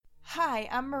Hi,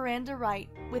 I'm Miranda Wright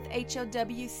with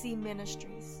HOWC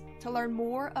Ministries. To learn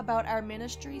more about our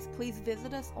ministries, please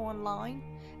visit us online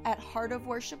at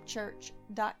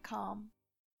heartofworshipchurch.com.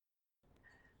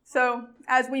 So,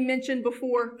 as we mentioned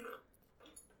before,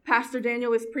 Pastor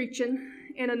Daniel is preaching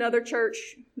in another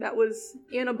church that was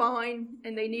in a bind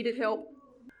and they needed help.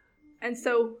 And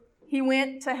so he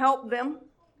went to help them.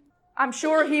 I'm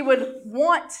sure he would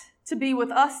want to be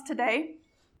with us today,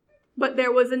 but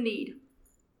there was a need.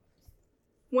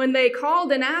 When they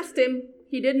called and asked him,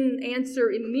 he didn't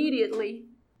answer immediately.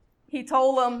 He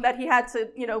told them that he had to,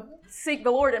 seek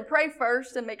the Lord and pray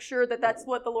first and make sure that that's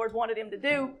what the Lord wanted him to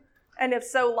do. And if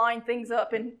so, line things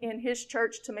up in his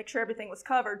church to make sure everything was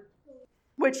covered,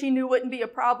 which he knew wouldn't be a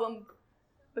problem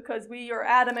because we are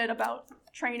adamant about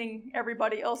training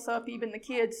everybody else up, even the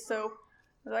kids. So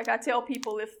like I tell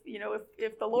people,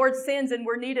 if the Lord sends and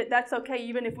we're needed, that's okay.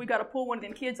 Even if we got to pull one of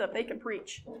them kids up, they can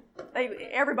preach.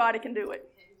 Everybody can do it.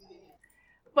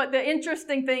 But the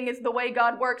interesting thing is the way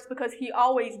God works, because he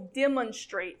always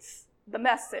demonstrates the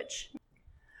message.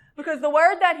 Because the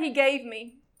word that he gave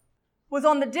me was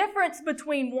on the difference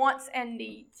between wants and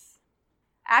needs.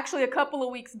 Actually, a couple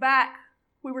of weeks back,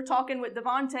 we were talking with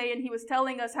Devontae, and he was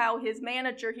telling us how his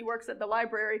manager, he works at the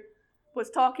library, was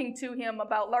talking to him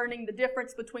about learning the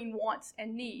difference between wants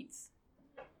and needs.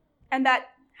 And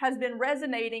that has been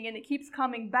resonating, and it keeps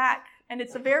coming back, and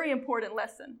it's a very important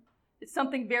lesson. It's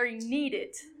something very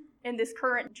needed in this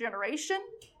current generation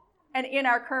and in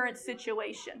our current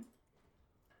situation.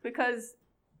 Because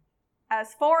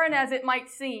as foreign as it might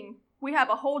seem, we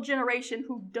have a whole generation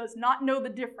who does not know the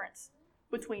difference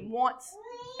between wants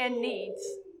and needs.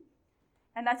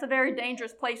 And that's a very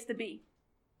dangerous place to be.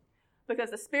 Because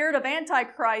the spirit of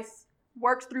Antichrist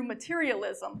works through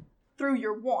materialism, through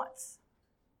your wants.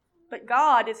 But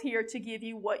God is here to give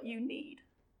you what you need.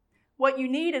 What you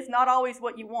need is not always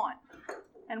what you want.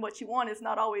 And what you want is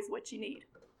not always what you need.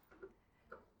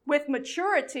 With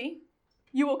maturity,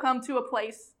 you will come to a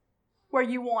place where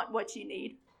you want what you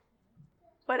need.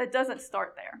 But it doesn't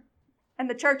start there. And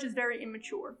the church is very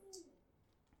immature.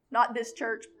 Not this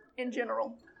church in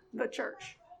general, the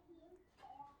church.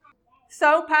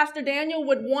 So Pastor Daniel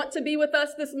would want to be with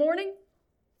us this morning,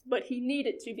 but he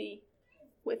needed to be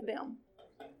with them.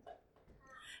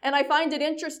 And I find it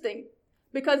interesting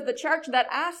because the church that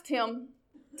asked him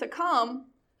to come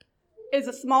is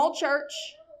a small church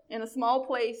in a small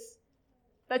place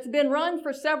that's been run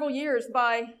for several years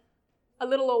by a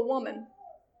little old woman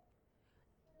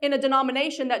in a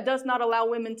denomination that does not allow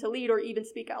women to lead or even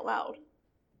speak out loud.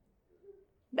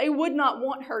 They would not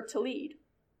want her to lead,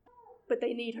 but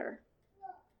they need her.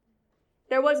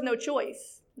 There was no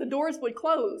choice. The doors would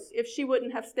close if she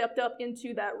wouldn't have stepped up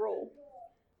into that role.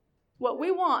 What we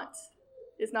want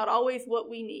is not always what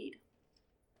we need.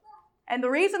 And the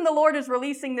reason the Lord is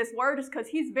releasing this word is because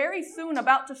he's very soon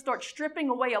about to start stripping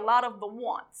away a lot of the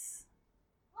wants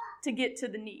to get to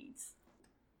the needs.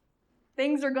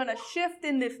 Things are going to shift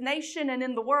in this nation and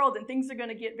in the world, and things are going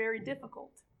to get very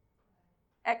difficult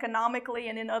economically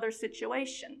and in other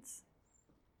situations.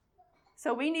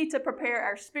 So we need to prepare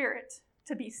our spirit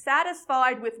to be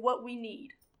satisfied with what we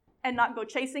need and not go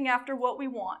chasing after what we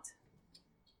want,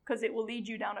 because it will lead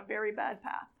you down a very bad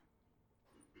path.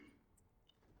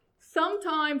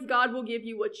 Sometimes God will give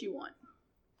you what you want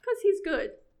because he's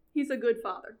good. He's a good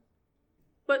father.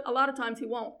 But a lot of times he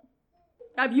won't.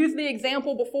 I've used the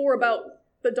example before about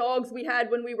the dogs we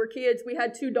had when we were kids. We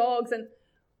had 2 dogs, and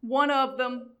one of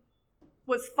them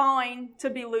was fine to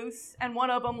be loose, and one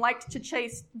of them liked to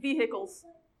chase vehicles.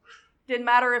 Didn't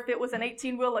matter if it was an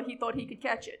 18-wheeler, he thought he could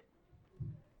catch it.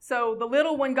 So the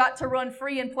little one got to run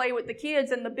free and play with the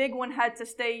kids, and the big one had to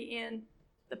stay in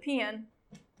the pen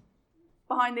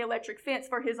behind the electric fence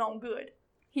for his own good.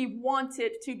 He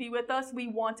wanted to be with us. We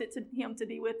wanted him to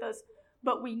be with us,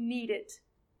 but we needed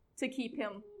to keep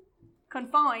him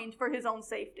confined for his own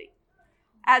safety.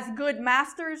 As good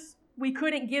masters, we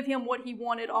couldn't give him what he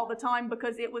wanted all the time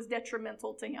because it was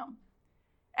detrimental to him.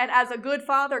 And as a good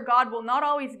father, God will not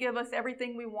always give us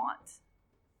everything we want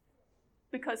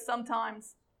because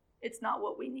sometimes it's not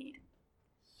what we need.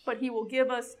 But he will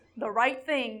give us the right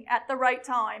thing at the right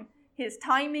time. His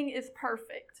timing is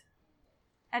perfect,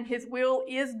 and his will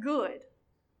is good,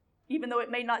 even though it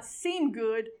may not seem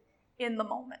good in the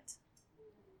moment.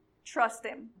 Trust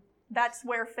him. That's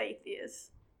where faith is.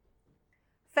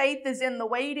 Faith is in the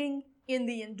waiting, in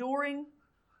the enduring,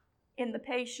 in the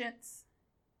patience,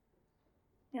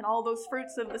 in all those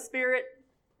fruits of the Spirit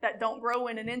that don't grow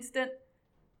in an instant.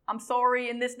 I'm sorry,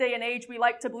 in this day and age, we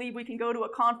like to believe we can go to a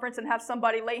conference and have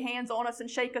somebody lay hands on us and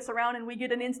shake us around and we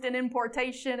get an instant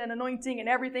impartation and anointing and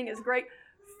everything is great.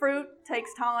 fruit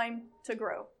takes time to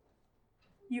grow.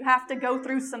 You have to go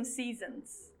through some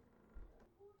seasons.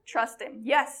 Trust Him.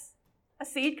 Yes, a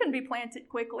seed can be planted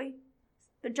quickly.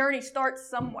 The journey starts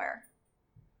somewhere.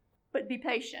 But be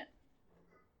patient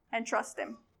and trust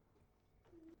Him.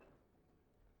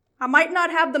 I might not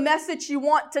have the message you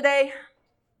want today,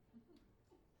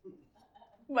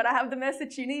 but I have the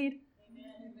message you need.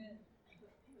 Amen.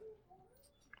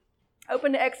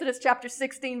 Open to Exodus chapter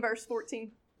 16, verse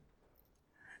 14.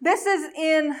 This is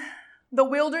in the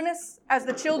wilderness as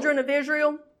the children of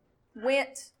Israel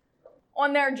went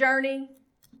on their journey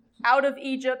out of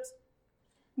Egypt,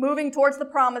 moving towards the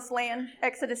promised land.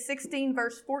 Exodus 16,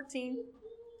 verse 14.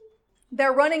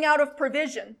 They're running out of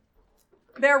provision.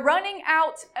 They're running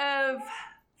out of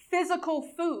physical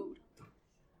food.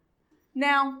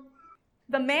 Now,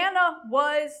 the manna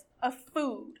was a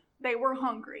food. They were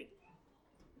hungry.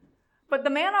 But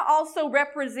the manna also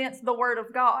represents the Word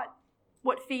of God,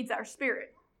 what feeds our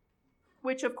spirit,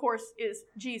 which of course is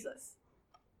Jesus.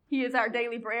 He is our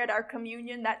daily bread, our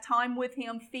communion. That time with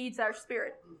Him feeds our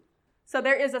spirit. So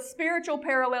there is a spiritual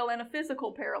parallel and a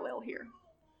physical parallel here.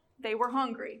 They were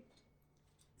hungry.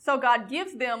 So God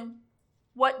gives them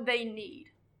what they need.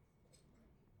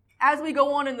 As we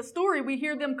go on in the story, we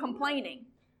hear them complaining.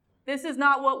 This is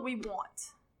not what we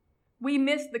want. We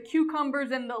miss the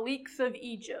cucumbers and the leeks of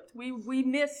Egypt. We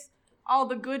miss all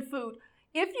the good food.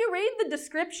 If you read the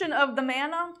description of the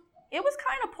manna, it was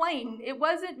kind of plain. It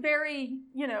wasn't very,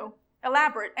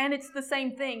 elaborate. And it's the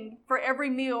same thing for every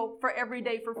meal, for every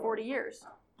day for 40 years.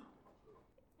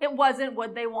 It wasn't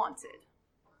what they wanted,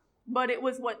 but it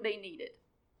was what they needed.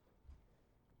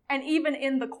 And even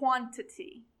in the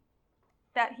quantity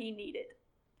that He needed.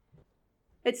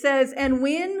 It says, and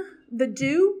when the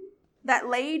dew that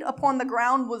laid upon the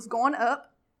ground was gone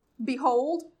up,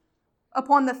 behold,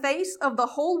 upon the face of the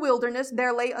whole wilderness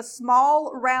there lay a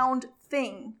small round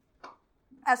thing,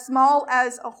 as small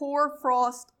as a hoar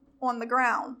frost on the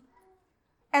ground.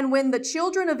 And when the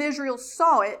children of Israel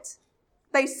saw it,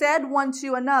 they said one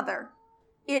to another,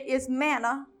 it is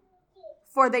manna,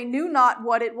 for they knew not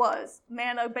what it was.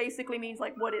 Manna basically means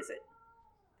like, what is it?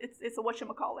 It's a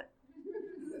whatchamacallit.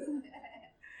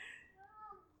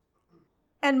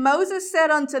 And Moses said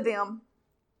unto them,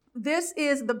 this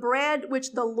is the bread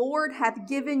which the Lord hath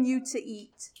given you to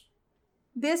eat.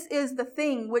 This is the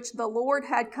thing which the Lord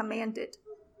had commanded.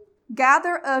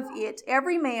 Gather of it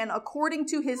every man according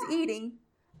to his eating,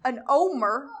 an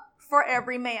omer for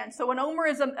every man. So an omer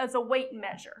is a weight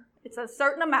measure. It's a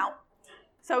certain amount.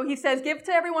 So He says, give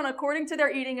to everyone according to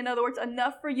their eating. In other words,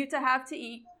 enough for you to have to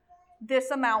eat, this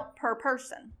amount per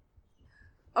person.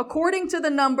 According to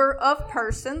the number of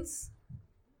persons,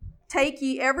 take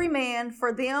ye every man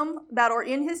for them that are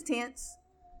in his tents.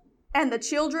 And the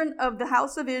children of the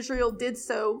house of Israel did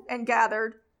so and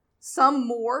gathered, some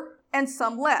more and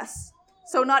some less.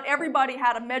 So not everybody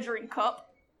had a measuring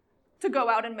cup to go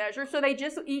out and measure. So they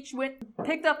just each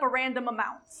picked up a random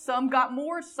amount. Some got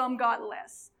more, some got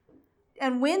less.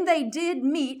 And when they did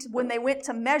meet, when they went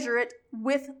to measure it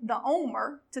with the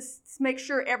omer, to make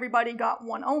sure everybody got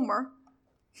one omer,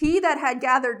 he that had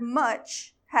gathered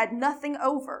much had nothing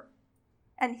over,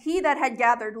 and he that had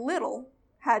gathered little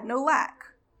had no lack.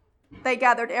 They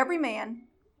gathered every man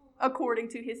according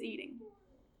to his eating.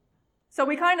 So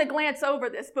we kind of glance over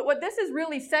this, but what this is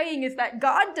really saying is that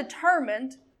God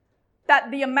determined that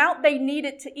the amount they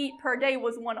needed to eat per day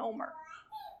was one omer.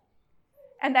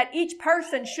 And that each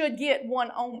person should get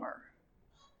one omer.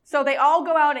 So they all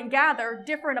go out and gather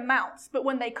different amounts. But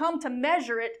when they come to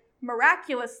measure it,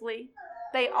 miraculously,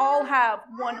 they all have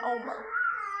one omer.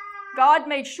 God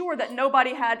made sure that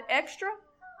nobody had extra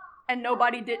and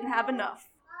nobody didn't have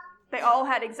enough. They all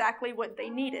had exactly what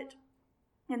they needed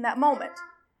in that moment.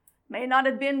 May not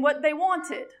have been what they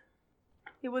wanted.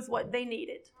 It was what they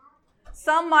needed.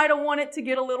 Some might have wanted to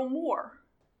get a little more,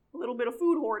 a little bit of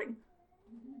food hoarding.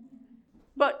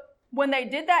 But when they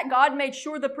did that, God made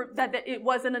sure that it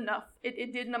wasn't enough.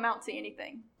 It didn't amount to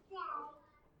anything.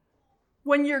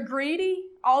 When you're greedy,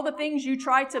 all the things you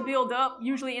try to build up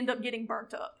usually end up getting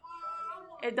burnt up.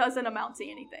 It doesn't amount to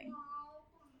anything.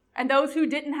 And those who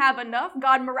didn't have enough,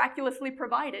 God miraculously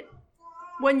provided.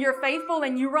 When you're faithful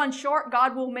and you run short,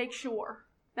 God will make sure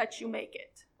that you make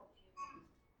it.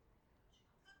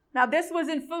 Now, this was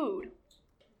in food.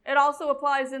 It also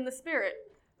applies in the spirit.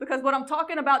 Because what I'm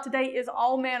talking about today is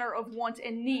all manner of want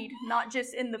and need, not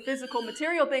just in the physical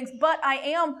material things, but I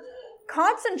am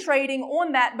concentrating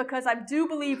on that because I do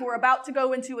believe we're about to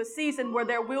go into a season where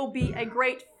there will be a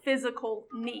great physical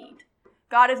need.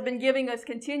 God has been giving us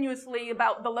continuously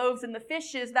about the loaves and the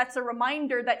fishes. That's a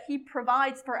reminder that He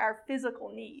provides for our physical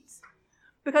needs.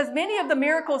 Because many of the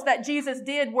miracles that Jesus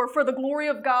did were for the glory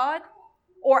of God,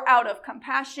 or out of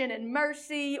compassion and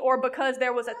mercy, or because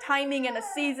there was a timing and a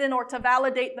season, or to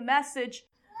validate the message.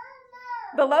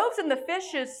 The loaves and the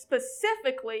fishes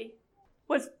specifically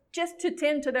was just to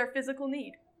tend to their physical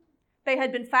need. They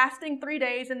had been fasting 3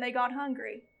 days and they got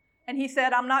hungry. And he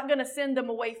said, I'm not going to send them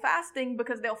away fasting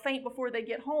because they'll faint before they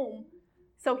get home.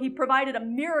 So he provided a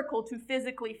miracle to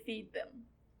physically feed them.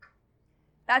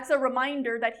 That's a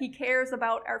reminder that he cares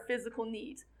about our physical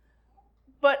needs.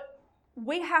 But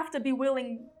we have to be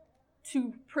willing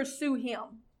to pursue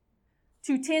him,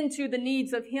 to tend to the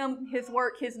needs of him, his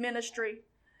work, his ministry.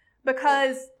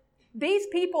 Because these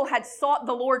people had sought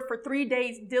the Lord for 3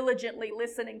 days diligently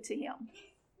listening to him.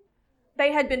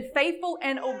 They had been faithful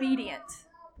and obedient.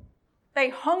 They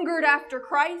hungered after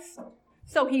Christ,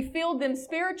 so he filled them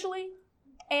spiritually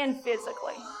and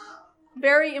physically.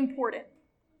 Very important.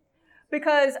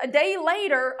 Because a day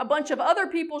later, a bunch of other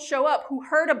people show up who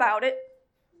heard about it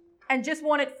and just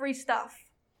wanted free stuff.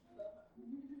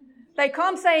 They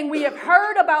come saying, we have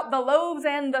heard about the loaves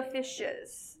and the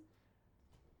fishes.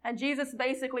 And Jesus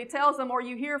basically tells them, are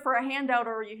you here for a handout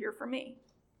or are you here for me?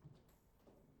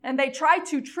 And they try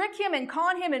to trick him and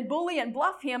con him and bully and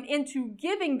bluff him into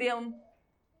giving them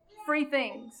free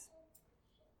things.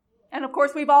 And of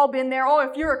course, we've all been there. Oh,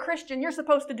 if you're a Christian, you're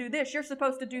supposed to do this. You're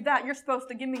supposed to do that. You're supposed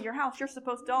to give me your house. You're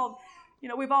supposed to all,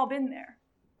 we've all been there.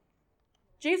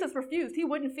 Jesus refused. He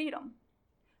wouldn't feed them.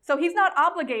 So he's not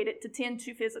obligated to tend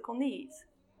to physical needs.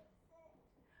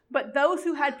 But those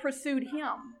who had pursued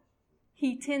him,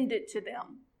 he tended to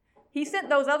them. He sent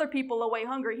those other people away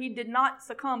hungry. He did not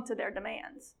succumb to their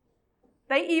demands.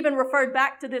 They even referred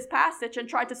back to this passage and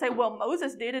tried to say, well,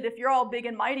 Moses did it. If you're all big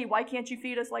and mighty, why can't you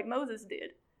feed us like Moses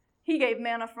did? He gave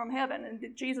manna from heaven. And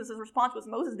Jesus' response was,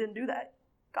 Moses didn't do that.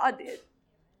 God did.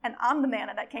 And I'm the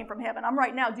manna that came from heaven. I'm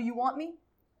right now. Do you want me?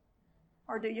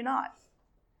 Or do you not?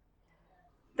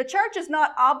 The church is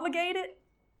not obligated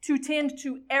to tend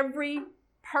to every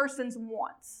person's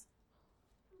wants.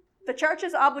 The church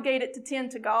is obligated to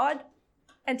tend to God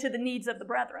and to the needs of the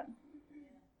brethren.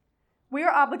 We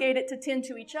are obligated to tend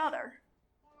to each other,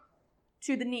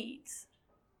 to the needs.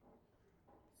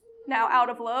 Now, out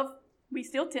of love, we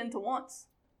still tend to wants.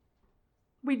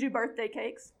 We do birthday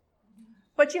cakes.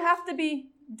 But you have to be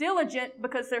diligent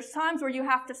because there's times where you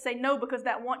have to say no because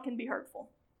that want can be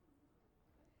hurtful.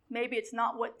 Maybe it's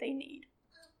not what they need.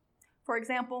 For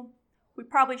example, we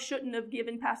probably shouldn't have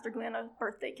given Pastor Glenn a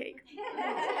birthday cake.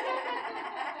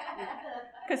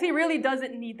 Because he really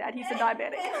doesn't need that. He's a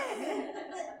diabetic.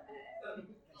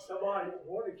 Somebody,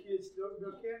 one of the kids still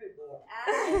no candy bar.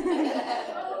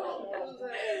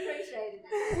 Appreciate it.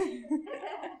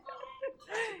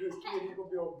 That's a good kid. He's going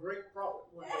to be on great profit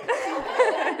one day.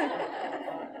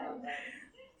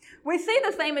 We see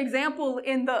the same example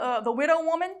in the widow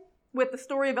woman with the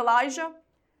story of Elijah.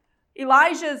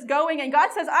 Elijah's going and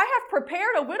God says, I have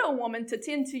prepared a widow woman to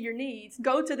tend to your needs.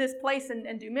 Go to this place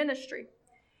and do ministry.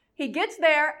 He gets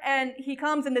there and he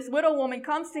comes and this widow woman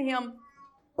comes to him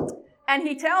and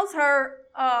he tells her,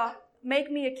 make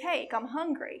me a cake. I'm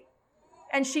hungry.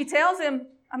 And she tells him,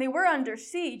 we're under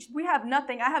siege. We have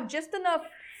nothing. I have just enough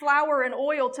flour and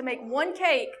oil to make one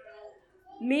cake.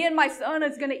 Me and my son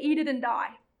is going to eat it and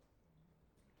die.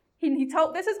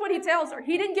 This is what he tells her.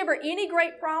 He didn't give her any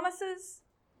great promises.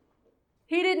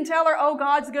 He didn't tell her, oh,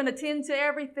 God's going to tend to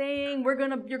everything.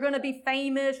 You're going to be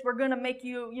famous. We're going to make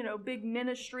you, big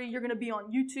ministry. You're going to be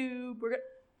on YouTube.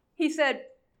 He said,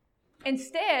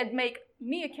 instead, make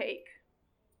me a cake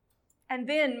and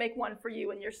then make one for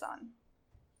you and your son.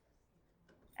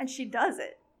 And she does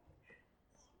it.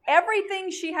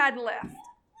 Everything she had left,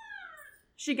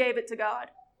 she gave it to God.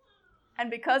 And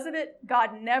because of it,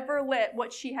 God never let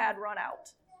what she had run out.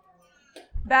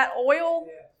 That oil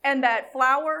and that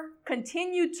flour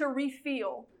continued to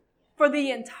refill for the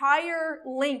entire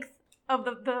length of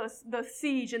the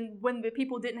siege and when the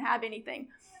people didn't have anything.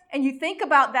 And you think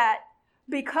about that,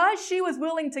 because she was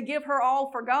willing to give her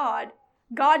all for God,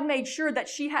 God made sure that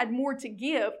she had more to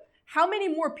give. How many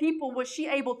more people was she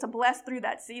able to bless through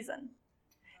that season?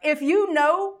 If you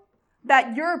know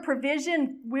that your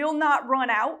provision will not run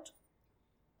out,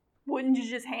 wouldn't you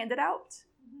just hand it out?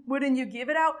 Wouldn't you give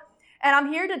it out? And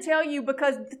I'm here to tell you,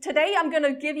 because today I'm going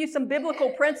to give you some biblical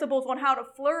principles on how to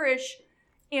flourish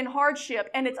in hardship,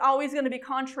 and it's always going to be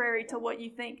contrary to what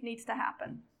you think needs to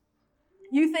happen.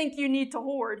 You think you need to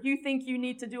hoard. You think you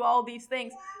need to do all these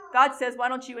things. God says, why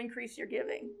don't you increase your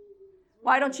giving?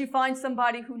 Why don't you find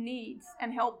somebody who needs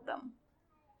and help them?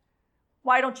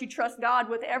 Why don't you trust God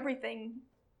with everything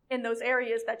in those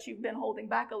areas that you've been holding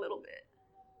back a little bit?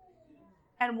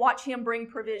 And watch him bring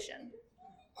provision.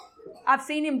 I've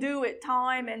seen him do it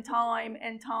time and time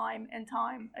and time and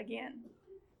time again.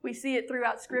 We see it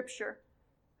throughout Scripture.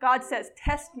 God says,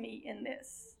 test me in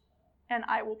this, and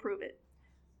I will prove it.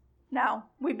 Now,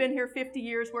 we've been here 50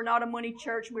 years. We're not a money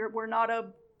church. We're not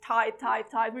a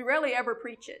tithe. We rarely ever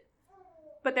preach it.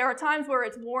 But there are times where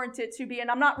it's warranted to be,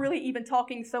 and I'm not really even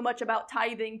talking so much about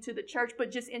tithing to the church, but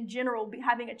just in general,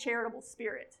 having a charitable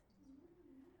spirit.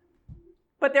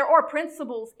 But there are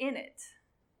principles in it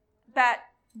that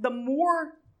the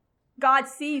more God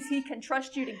sees he can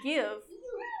trust you to give,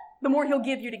 the more he'll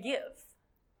give you to give.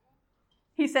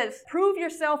 He says, prove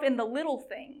yourself in the little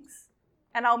things,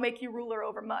 and I'll make you ruler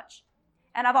over much.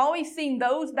 And I've always seen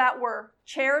those that were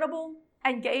charitable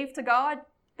and gave to God,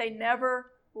 they never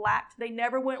lacked. They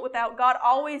never went without. God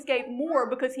always gave more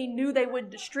because he knew they would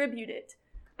distribute it.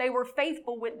 They were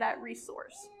faithful with that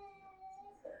resource.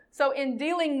 So in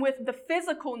dealing with the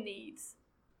physical needs,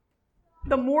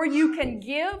 the more you can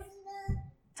give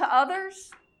to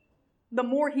others, the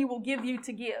more he will give you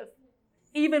to give,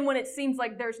 even when it seems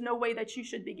like there's no way that you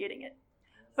should be getting it.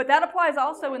 But that applies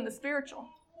also in the spiritual.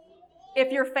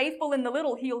 If you're faithful in the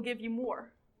little, he'll give you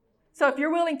more. So if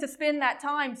you're willing to spend that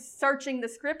time searching the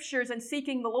Scriptures and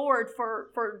seeking the Lord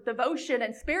for devotion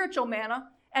and spiritual manna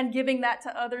and giving that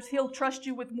to others, he'll trust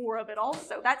you with more of it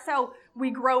also. That's how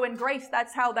we grow in grace.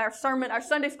 That's how our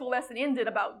Sunday school lesson ended,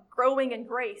 about growing in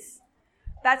grace.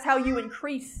 That's how you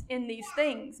increase in these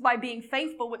things, by being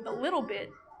faithful with the little bit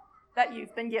that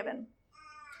you've been given.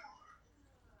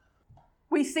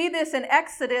 We see this in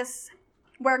Exodus,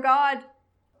 where God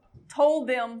told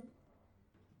them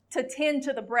to tend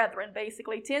to the brethren,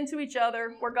 basically. Tend to each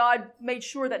other, where God made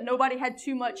sure that nobody had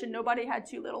too much and nobody had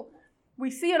too little. We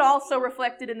see it also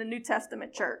reflected in the New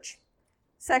Testament church.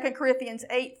 2 Corinthians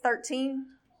 8:13.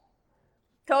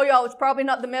 Tell y'all it's probably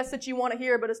not the message you want to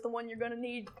hear, but it's the one you're going to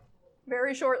need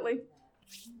very shortly.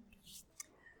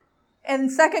 In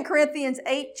 2 Corinthians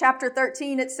 8, chapter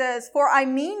 13, it says, for I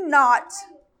mean not,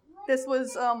 this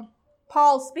was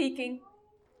Paul speaking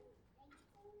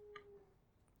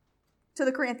to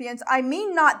the Corinthians, I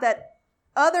mean not that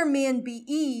other men be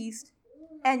eased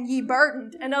and ye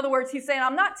burdened. In other words, he's saying,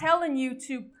 I'm not telling you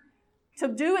to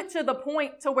do it to the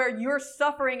point to where you're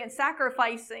suffering and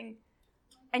sacrificing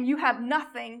and you have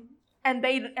nothing and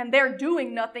they're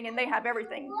doing nothing and they have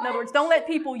everything. In other words, don't let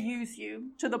people use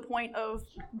you to the point of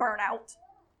burnout.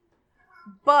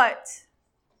 But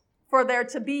for there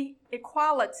to be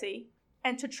equality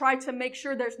and to try to make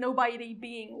sure there's nobody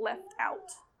being left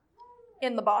out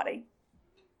in the body.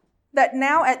 That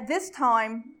now at this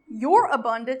time, your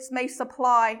abundance may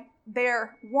supply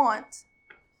their want,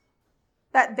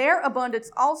 that their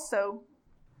abundance also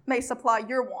may supply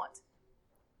your want.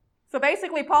 So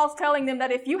basically, Paul's telling them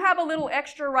that if you have a little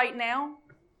extra right now,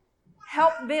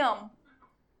 help them,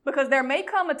 because there may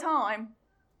come a time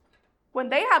when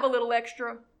they have a little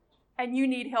extra and you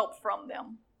need help from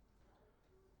them.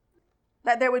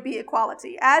 That there would be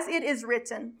equality. As it is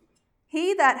written,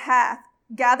 he that hath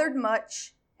gathered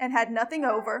much and had nothing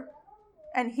over,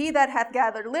 and he that hath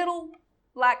gathered little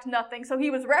lacked nothing. So he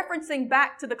was referencing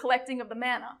back to the collecting of the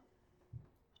manna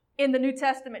in the New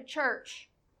Testament church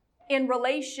in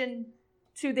relation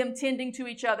to them tending to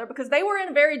each other, because they were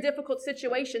in very difficult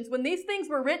situations. When these things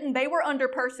were written, they were under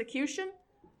persecution.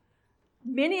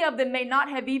 Many of them may not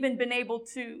have even been able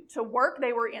to work.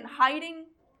 They were in hiding.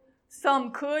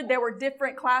 Some could. There were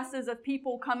different classes of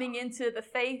people coming into the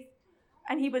faith.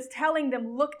 And he was telling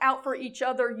them, look out for each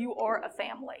other. You are a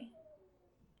family.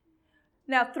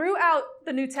 Now, throughout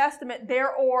the New Testament,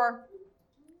 there are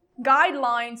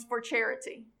guidelines for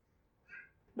charity.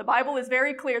 The Bible is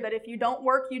very clear that if you don't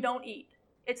work, you don't eat.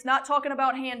 It's not talking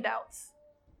about handouts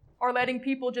or letting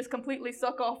people just completely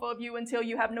suck off of you until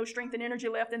you have no strength and energy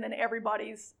left and then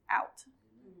everybody's out.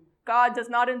 God does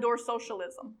not endorse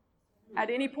socialism at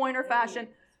any point or fashion.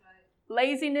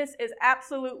 Laziness is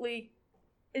absolutely,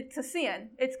 it's a sin.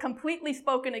 It's completely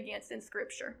spoken against in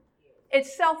Scripture.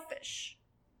 It's selfish.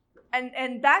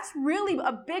 And that's really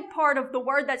a big part of the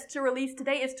word that's to release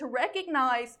today, is to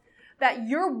recognize that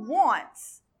your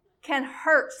wants can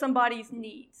hurt somebody's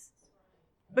needs.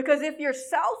 Because if you're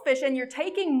selfish and you're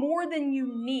taking more than you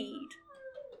need,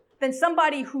 then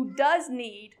somebody who does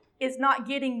need is not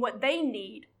getting what they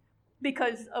need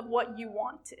because of what you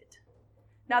wanted.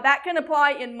 Now that can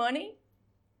apply in money.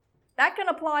 That can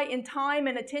apply in time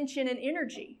and attention and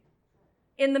energy,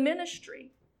 in the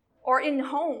ministry, or in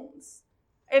homes.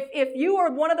 If you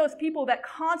are one of those people that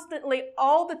constantly,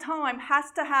 all the time,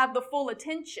 has to have the full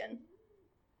attention,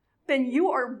 then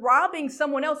you are robbing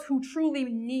someone else who truly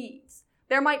needs.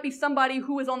 There might be somebody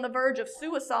who is on the verge of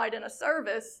suicide in a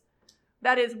service,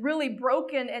 that is really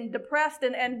broken and depressed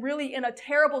and really in a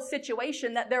terrible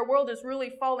situation, that their world is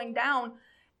really falling down,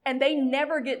 and they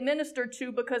never get ministered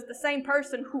to because the same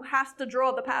person who has to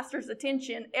draw the pastor's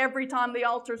attention every time the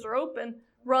altars are open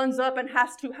runs up and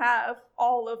has to have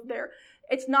all of their...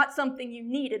 It's not something you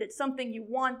needed. It's something you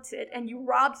wanted, and you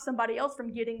robbed somebody else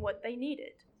from getting what they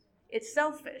needed. It's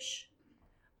selfish.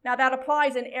 Now, that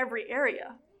applies in every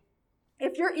area.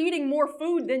 If you're eating more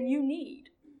food than you need,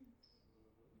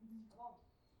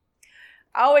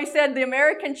 I always said the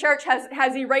American church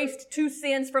has erased 2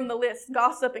 sins from the list,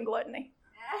 gossip and gluttony.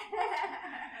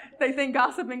 They think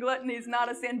gossip and gluttony is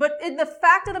not a sin. But the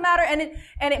fact of the matter, and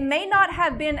it may not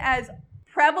have been as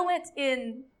prevalent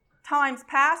in times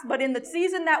past, but in the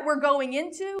season that we're going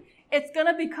into, it's going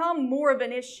to become more of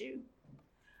an issue.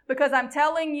 Because I'm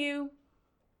telling you,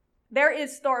 there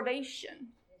is starvation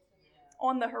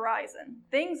on the horizon.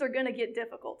 Things are going to get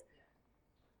difficult.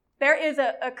 There is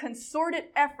a concerted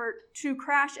effort to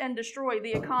crash and destroy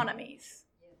the economies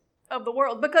of the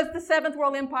world. Because the 7th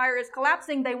world empire is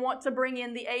collapsing, they want to bring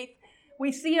in the 8th.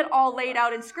 We see it all laid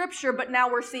out in Scripture, but now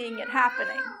we're seeing it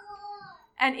happening.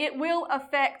 And it will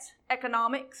affect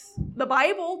economics. The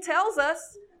Bible tells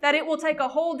us that it will take a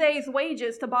whole day's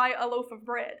wages to buy a loaf of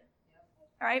bread.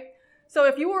 All right? So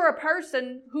if you are a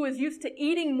person who is used to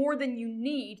eating more than you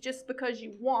need just because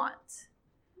you want,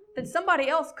 then somebody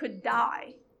else could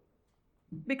die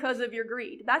because of your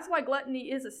greed. That's why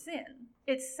gluttony is a sin.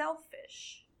 It's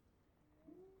selfish.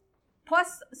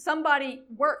 Plus, somebody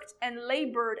worked and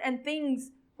labored and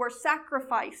things were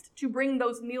sacrificed to bring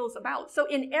those meals about. So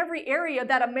in every area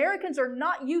that Americans are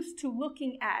not used to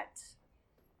looking at,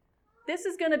 this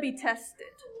is going to be tested.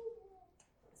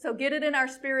 So get it in our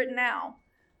spirit now.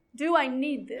 Do I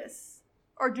need this,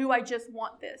 or do I just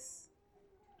want this?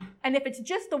 And if it's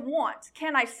just a want,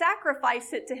 can I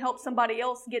sacrifice it to help somebody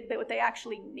else get what they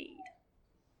actually need?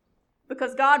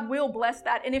 Because God will bless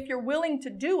that. And if you're willing to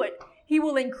do it, He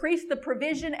will increase the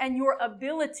provision and your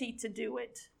ability to do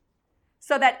it.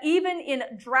 So that even in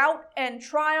drought and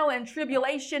trial and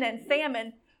tribulation and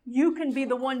famine, you can be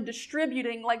the one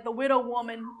distributing, like the widow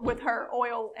woman with her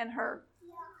oil and her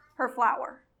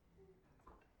flour.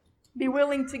 Be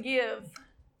willing to give.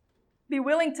 Be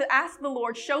willing to ask the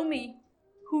Lord, show me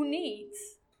who needs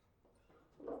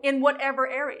in whatever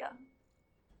area.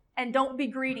 And don't be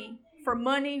greedy for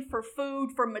money, for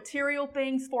food, for material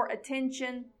things, for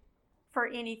attention, for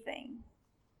anything.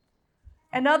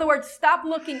 In other words, stop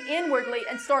looking inwardly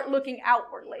and start looking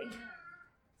outwardly.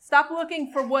 Stop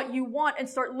looking for what you want and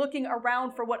start looking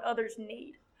around for what others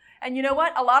need. And you know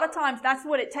what? A lot of times that's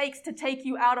what it takes to take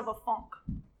you out of a funk.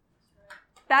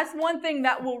 That's one thing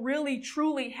that will really,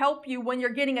 truly help you when you're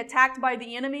getting attacked by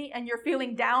the enemy and you're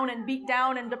feeling down and beat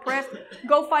down and depressed.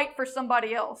 Go fight for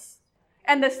somebody else.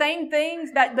 And the same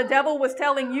things that the devil was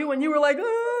telling you and you were like,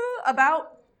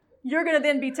 about, you're going to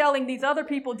then be telling these other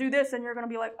people, do this, and you're going to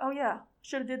be like, oh yeah,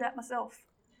 should have did that myself.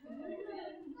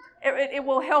 It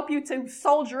will help you to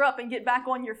soldier up and get back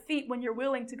on your feet when you're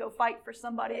willing to go fight for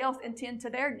somebody else and tend to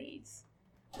their needs.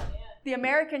 The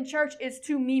American church is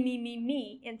too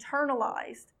me,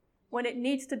 internalized, when it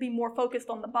needs to be more focused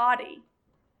on the body.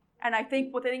 And I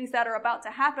think the things that are about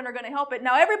to happen are going to help it.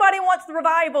 Now, everybody wants the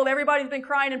revival. Everybody's been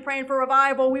crying and praying for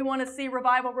revival. We want to see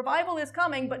revival. Revival is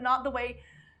coming, but not the way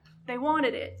they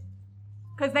wanted it.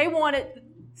 Because they wanted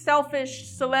selfish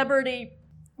celebrity,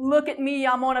 look at me,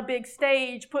 I'm on a big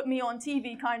stage, put me on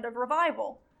TV kind of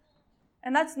revival.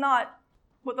 And that's not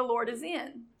what the Lord is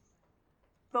in.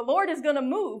 The Lord is going to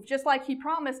move, just like He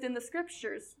promised in the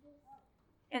Scriptures,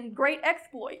 in great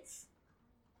exploits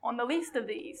on the least of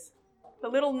these, the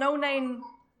little no-name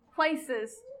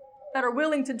places that are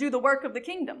willing to do the work of the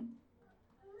kingdom.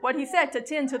 What He said, to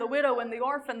tend to the widow and the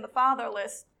orphan, the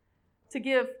fatherless, to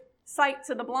give sight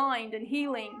to the blind and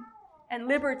healing and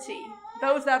liberty,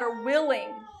 those that are willing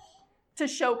to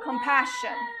show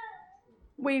compassion.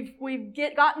 We've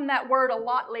gotten that word a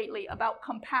lot lately about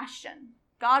compassion.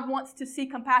 God wants to see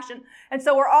compassion. And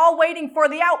so we're all waiting for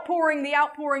the outpouring.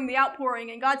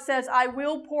 And God says, I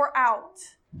will pour out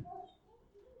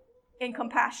in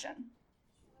compassion.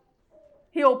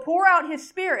 He'll pour out His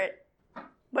Spirit,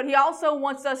 but He also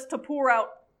wants us to pour out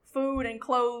food and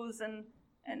clothes and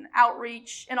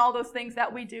outreach and all those things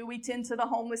that we do. We tend to the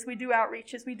homeless. We do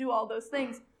outreaches. We do all those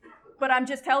things. But I'm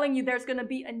just telling you, there's going to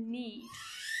be a need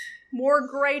more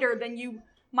greater than you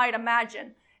might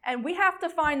imagine. And we have to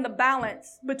find the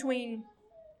balance between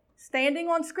standing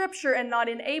on Scripture and not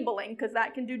enabling, because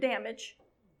that can do damage,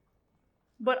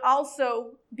 but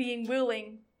also being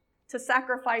willing to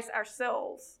sacrifice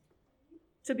ourselves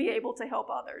to be able to help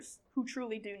others who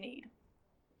truly do need.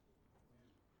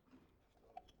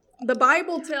 the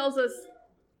Bible tells us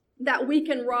that we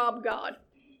can rob God.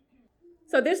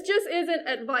 So this just isn't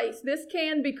advice. This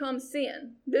can become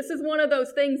sin. This is one of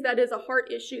those things that is a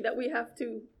heart issue that we have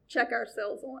to check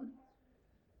ourselves on.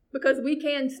 Because we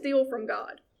can steal from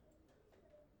God.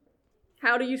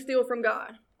 How do you steal from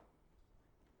God?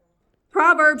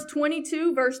 Proverbs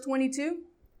 22, verse 22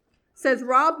 says,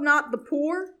 "Rob not the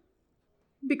poor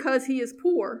because he is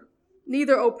poor,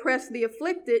 neither oppress the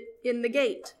afflicted in the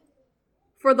gate.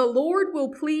 For the Lord will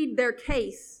plead their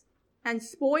case and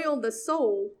spoil the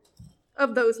soul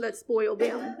of those that spoil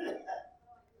them."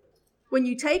 When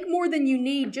you take more than you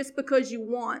need just because you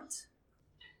want,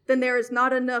 then there is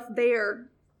not enough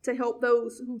there to help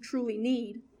those who truly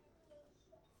need.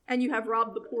 And you have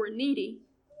robbed the poor and needy.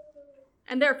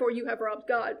 And therefore you have robbed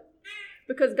God.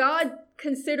 Because God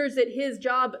considers it his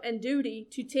job and duty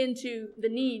to tend to the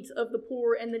needs of the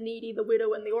poor and the needy, the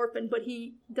widow and the orphan, but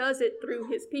he does it through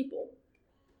his people.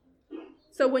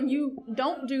 So when you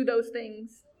don't do those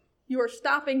things, you are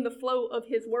stopping the flow of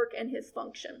his work and his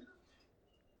function.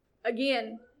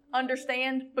 Again,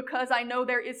 understand, because I know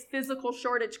there is physical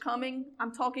shortage coming.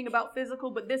 I'm talking about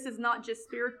physical, but this is not just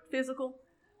physical.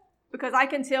 Because I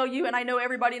can tell you, and I know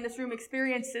everybody in this room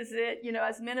experiences it,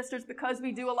 as ministers, because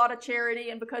we do a lot of charity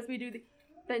and because we do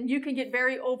then you can get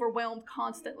very overwhelmed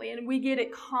constantly. And we get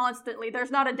it constantly.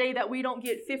 There's not a day that we don't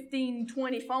get 15,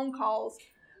 20 phone calls.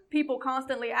 People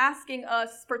constantly asking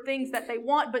us for things that they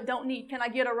want but don't need. Can I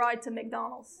get a ride to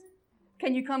McDonald's?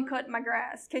 Can you come cut my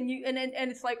grass? Can you? And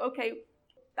it's like, okay,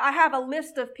 I have a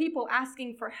list of people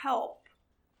asking for help.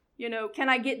 Can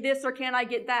I get this or can I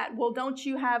get that? Well, don't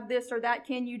you have this or that?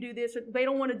 Can you do this? Or they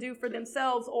don't want to do for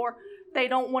themselves, or they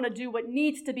don't want to do what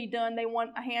needs to be done. They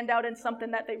want a handout and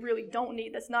something that they really don't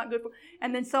need, that's not good for.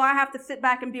 And then so I have to sit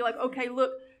back and be like, okay,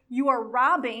 look, you are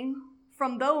robbing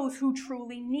from those who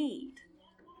truly need.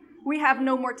 We have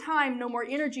no more time, no more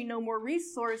energy, no more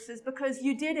resources because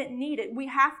you didn't need it. We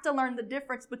have to learn the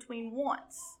difference between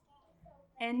wants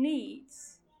and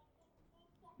needs.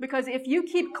 Because if you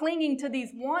keep clinging to these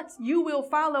wants, you will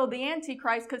follow the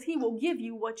Antichrist because he will give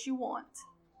you what you want.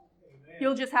 Amen.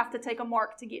 You'll just have to take a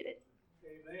mark to get it.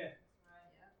 Amen.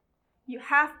 You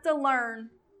have to learn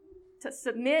to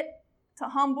submit, to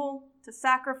humble, to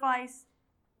sacrifice,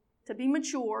 to be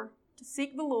mature, to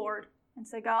seek the Lord and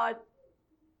say, God,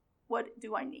 what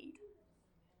do I need?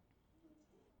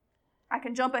 I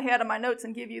can jump ahead of my notes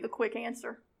and give you the quick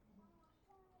answer.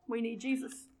 We need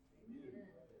Jesus.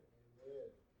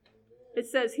 It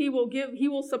says he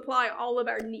will supply all of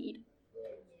our need.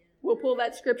 We'll pull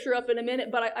that scripture up in a minute,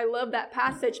 but I love that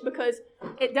passage because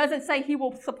it doesn't say he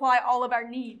will supply all of our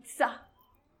needs.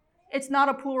 It's not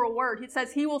a plural word. It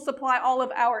says he will supply all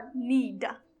of our need.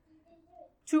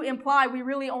 To imply we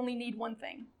really only need one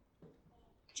thing.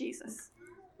 Jesus.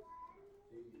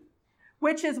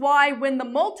 Which is why when the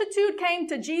multitude came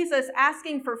to Jesus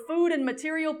asking for food and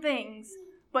material things,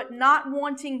 but not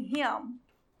wanting him,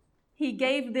 he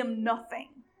gave them nothing.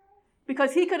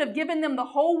 Because he could have given them the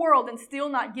whole world and still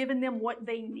not given them what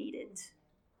they needed.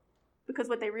 Because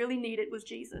what they really needed was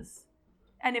Jesus.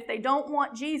 And if they don't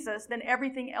want Jesus, then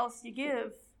everything else you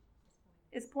give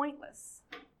is pointless.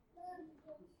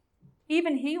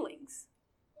 Even healings.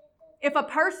 If a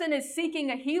person is seeking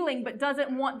a healing but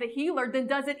doesn't want the healer, then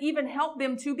does it even help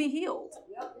them to be healed?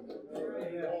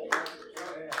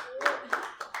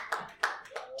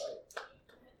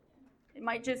 It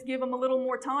might just give them a little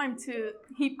more time to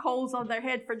heap coals on their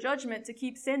head for judgment, to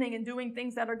keep sinning and doing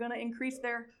things that are going to increase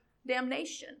their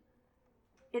damnation.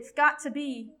 It's got to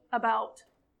be about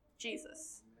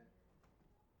Jesus.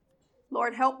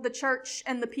 Lord, help the church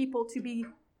and the people to be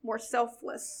more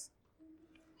selfless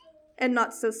and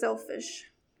not so selfish.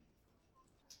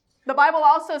 The Bible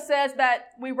also says that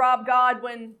we rob God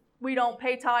when we don't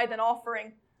pay tithe and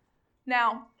offering.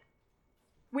 Now,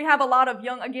 we have a lot of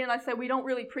young, again, I said we don't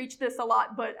really preach this a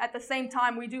lot, but at the same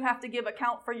time, we do have to give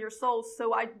account for your souls.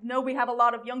 So I know we have a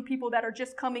lot of young people that are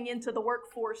just coming into the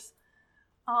workforce,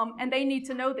 and they need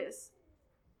to know this.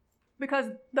 Because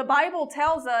the Bible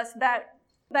tells us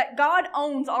that God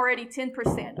owns already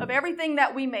 10% of everything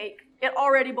that we make. It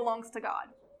already belongs to God.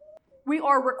 We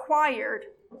are required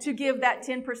to give that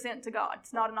 10% to God.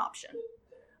 It's not an option.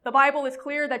 The Bible is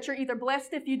clear that you're either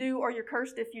blessed if you do or you're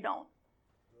cursed if you don't.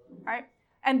 Right?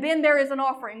 And then there is an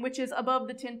offering, which is above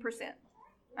the 10%.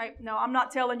 Right? No, I'm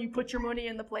not telling you put your money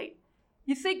in the plate.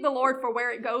 You seek the Lord for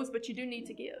where it goes, but you do need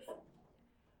to give.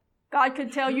 God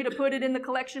could tell you to put it in the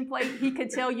collection plate. He could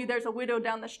tell you there's a widow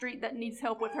down the street that needs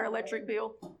help with her electric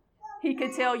bill. He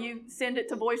could tell you send it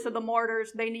to Voice of the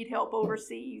Martyrs. They need help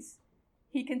overseas.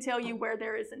 He can tell you where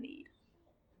there is a need.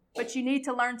 But you need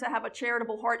to learn to have a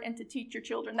charitable heart and to teach your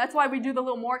children. That's why we do the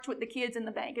little march with the kids in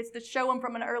the bank. It's to show them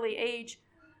from an early age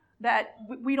that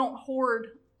we don't hoard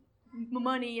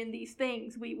money in these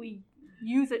things. We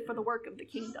use it for the work of the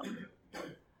kingdom.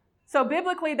 So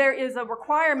biblically, there is a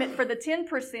requirement for the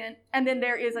 10%, and then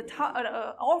there is an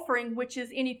offering, which is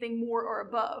anything more or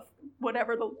above,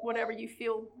 whatever you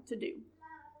feel to do.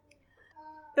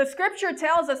 The scripture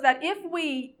tells us that if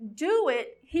we do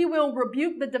it, he will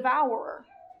rebuke the devourer,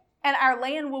 and our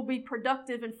land will be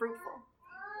productive and fruitful.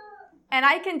 And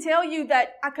I can tell you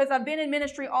that, because I've been in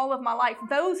ministry all of my life,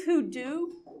 those who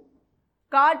do,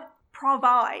 God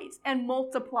provides and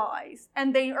multiplies,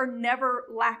 and they are never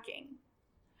lacking.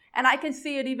 And I can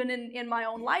see it even in my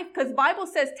own life, because the Bible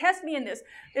says, test me in this.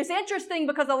 It's interesting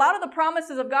because a lot of the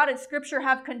promises of God in Scripture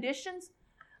have conditions.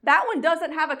 That one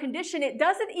doesn't have a condition. It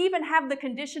doesn't even have the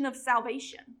condition of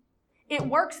salvation. It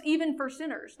works even for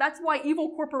sinners. That's why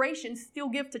evil corporations still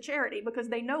give to charity, because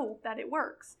they know that it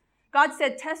works. God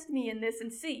said, test me in this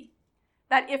and see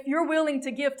that if you're willing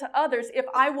to give to others, if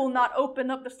I will not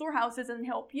open up the storehouses and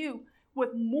help you with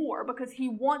more, because he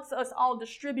wants us all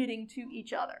distributing to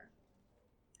each other.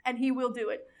 And he will do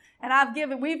it. And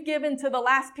we've given to the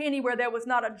last penny where there was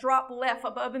not a drop left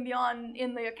above and beyond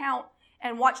in the account,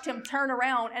 and watched him turn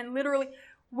around. And literally,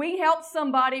 we helped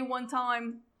somebody one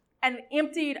time and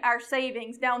emptied our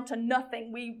savings down to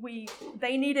nothing.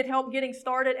 They needed help getting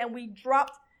started, and we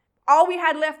dropped all we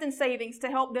had left in savings to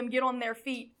help them get on their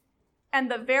feet. And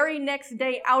the very next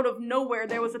day, out of nowhere,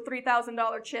 there was a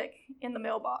 $3,000 check in the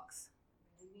mailbox.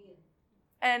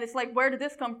 And it's like, where did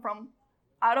this come from?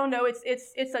 I don't know.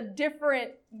 It's a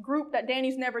different group that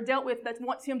Danny's never dealt with that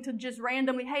wants him to just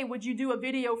randomly, hey, would you do a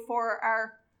video for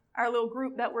our little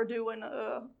group that we're doing,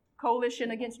 a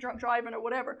coalition against drunk driving or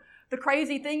whatever. The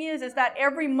crazy thing is that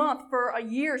every month for a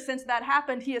year since that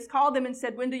happened, he has called them and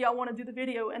said, when do y'all want to do the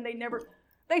video? And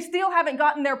they still haven't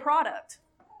gotten their product.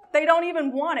 They don't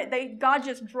even want it. God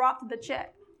just dropped the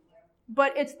check.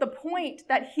 But it's the point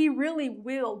that he really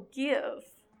will give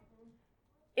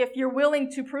if you're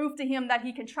willing to prove to him that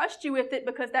he can trust you with it,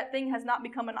 because that thing has not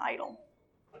become an idol.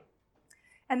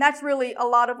 And that's really a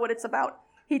lot of what it's about.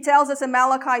 He tells us in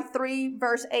Malachi 3,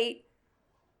 verse 8,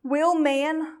 will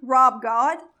man rob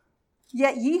God?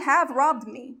 Yet ye have robbed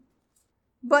me.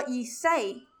 But ye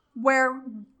say,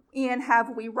 wherein have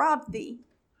we robbed thee?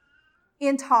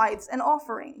 In tithes and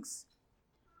offerings.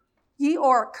 Ye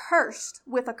are cursed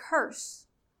with a curse,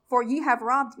 for ye have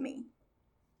robbed me,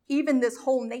 even this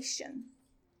whole nation.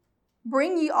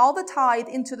 Bring ye all the tithe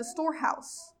into the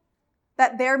storehouse,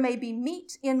 that there may be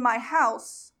meat in my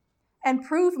house, and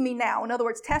prove me now. In other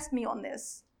words, test me on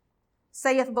this,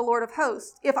 saith the Lord of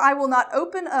hosts, if I will not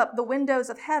open up the windows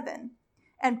of heaven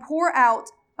and pour out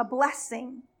a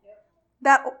blessing,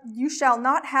 that you shall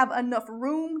not have enough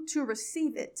room to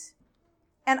receive it.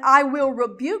 And I will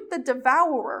rebuke the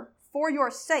devourer for your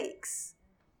sakes,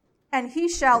 and he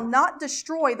shall not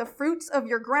destroy the fruits of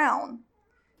your ground,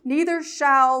 neither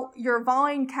shall your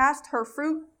vine cast her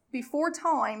fruit before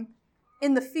time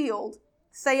in the field,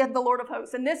 saith the Lord of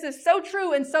hosts. And this is so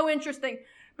true and so interesting,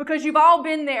 because you've all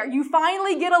been there. You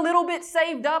finally get a little bit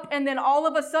saved up, and then all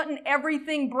of a sudden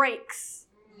everything breaks,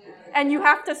 and you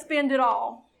have to spend it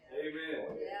all. Amen.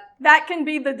 That can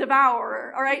be the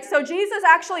devourer. All right. So Jesus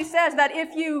actually says that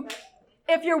if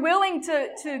you're willing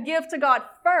to give to God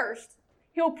first,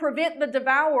 he'll prevent the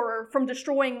devourer from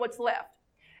destroying what's left.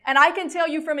 And I can tell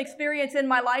you from experience in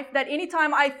my life that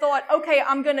anytime I thought, okay,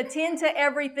 I'm going to tend to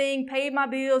everything, pay my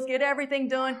bills, get everything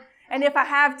done, and if I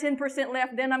have 10%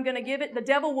 left, then I'm going to give it, the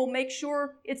devil will make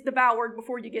sure it's devoured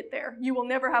before you get there. You will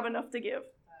never have enough to give.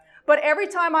 But every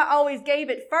time I always gave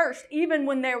it first, even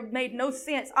when they made no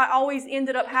sense, I always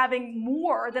ended up having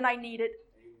more than I needed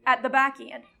at the back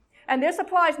end. And this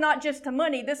applies not just to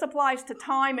money, this applies to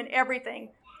time and everything.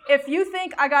 If you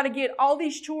think I got to get all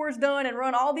these chores done and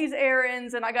run all these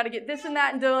errands and I got to get this and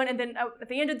that and done, and then at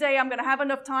the end of the day I'm going to have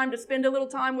enough time to spend a little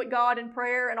time with God in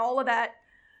prayer and all of that,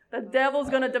 the devil's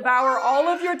going to devour all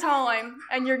of your time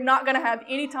and you're not going to have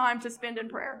any time to spend in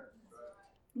prayer.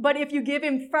 But if you give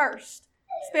him first,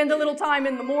 spend a little time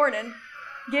in the morning,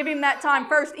 give him that time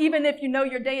first, even if you know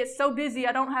your day is so busy,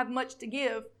 I don't have much to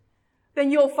give,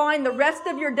 then you'll find the rest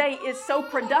of your day is so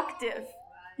productive.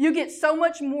 You get so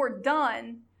much more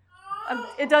done.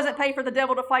 It doesn't pay for the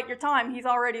devil to fight your time. You've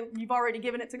already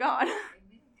given it to God.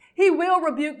 He will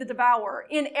rebuke the devourer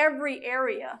in every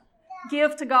area.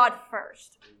 Give to God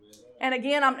first. And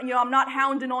again, I'm not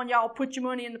hounding on y'all, put your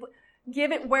money in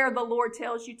give it where the Lord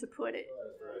tells you to put it.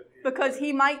 Because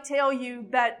he might tell you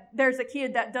that there's a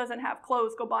kid that doesn't have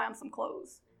clothes, go buy him some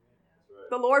clothes.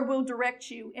 The Lord will direct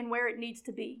you in where it needs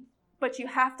to be. But you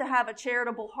have to have a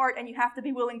charitable heart, and you have to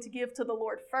be willing to give to the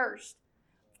Lord first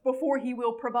before he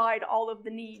will provide all of the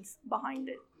needs behind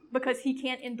it, because he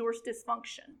can't endorse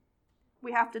dysfunction.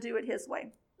 We have to do it his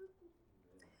way.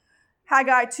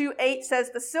 Haggai 2:8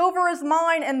 says, "The silver is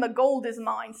mine and the gold is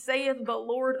mine, saith the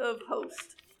Lord of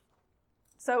hosts."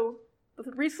 So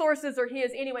the resources are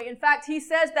his anyway. In fact, he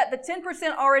says that the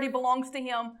 10% already belongs to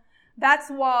him. That's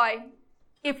why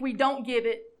if we don't give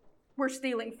it, we're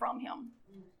stealing from him.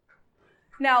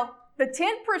 Now, the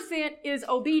 10% is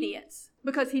obedience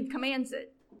because he commands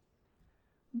it.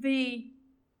 The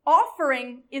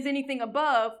offering is anything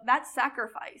above, that's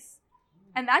sacrifice.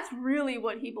 And that's really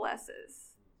what he blesses.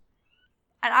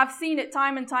 And I've seen it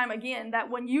time and time again that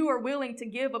when you are willing to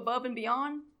give above and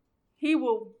beyond, he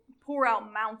will pour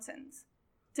out mountains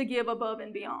to give above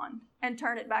and beyond and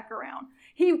turn it back around.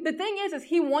 The thing is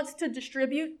he wants to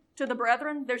distribute to the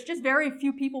brethren. There's just very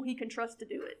few people he can trust to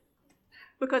do it,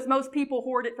 because most people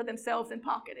hoard it for themselves and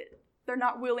pocket it. They're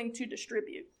not willing to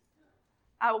distribute.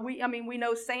 We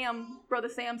know Brother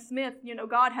Sam Smith,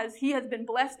 he has been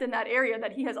blessed in that area,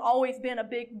 that he has always been a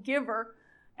big giver,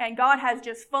 and God has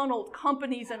just funneled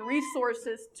companies and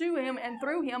resources to him and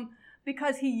through him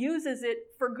because he uses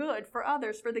it for good, for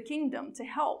others, for the kingdom, to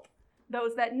help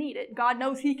those that need it. God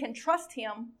knows he can trust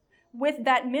him with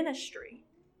that ministry.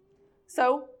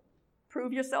 So,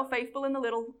 prove yourself faithful in the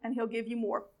little, and he'll give you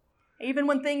more. Even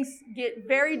when things get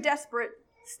very desperate,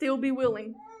 still be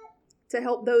willing to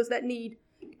help those that need,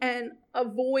 and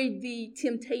avoid the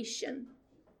temptation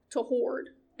to hoard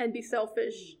and be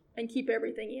selfish and keep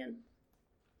everything in.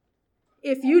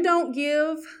 If you don't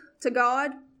give to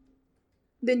God,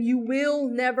 then you will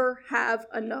never have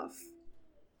enough.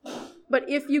 But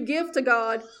if you give to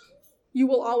God, you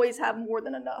will always have more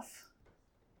than enough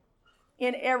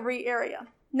in every area.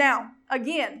 Now,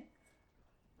 again,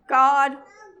 God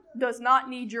does not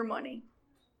need your money.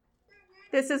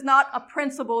 This is not a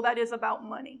principle that is about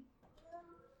money.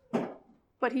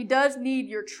 But he does need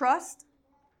your trust,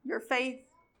 your faith,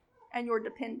 and your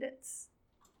dependence.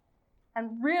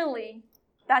 And really,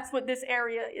 that's what this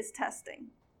area is testing.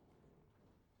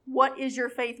 What is your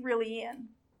faith really in?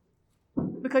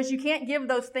 Because you can't give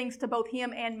those things to both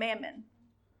him and mammon,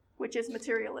 which is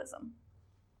materialism.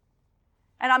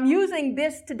 And I'm using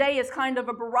this today as kind of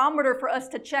a barometer for us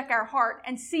to check our heart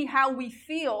and see how we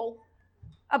feel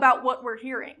about what we're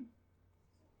hearing.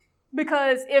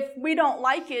 Because if we don't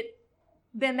like it,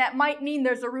 then that might mean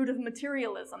there's a root of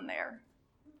materialism there.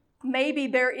 Maybe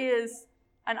there is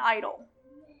an idol.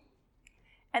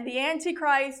 And the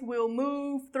Antichrist will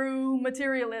move through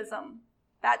materialism.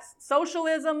 That's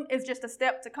socialism is just a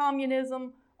step to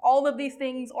communism. All of these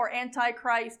things are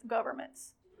Antichrist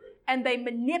governments. And they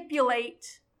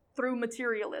manipulate through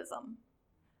materialism.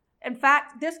 In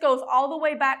fact, this goes all the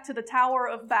way back to the Tower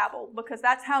of Babel, because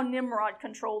that's how Nimrod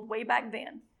controlled way back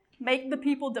then. Make the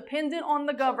people dependent on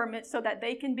the government so that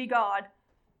they can be God.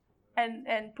 And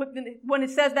when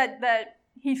it says that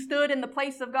he stood in the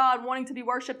place of God, wanting to be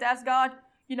worshipped as God,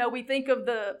 we think of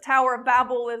the Tower of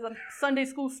Babel as a Sunday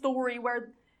school story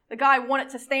where the guy wanted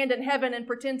to stand in heaven and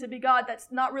pretend to be God.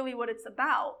 That's not really what it's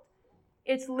about.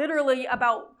 It's literally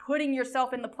about putting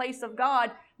yourself in the place of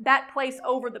God, that place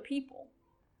over the people,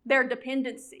 their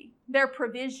dependency, their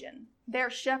provision, their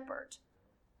shepherd.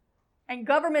 And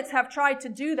governments have tried to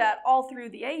do that all through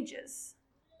the ages.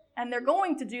 And they're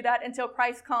going to do that until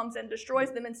Christ comes and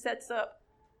destroys them and sets up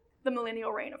the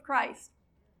millennial reign of Christ.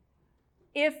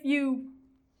 If you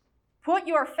put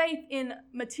your faith in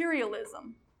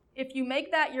materialism, if you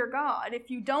make that your God, if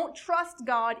you don't trust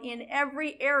God in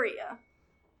every area,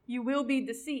 you will be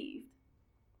deceived.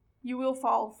 You will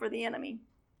fall for the enemy.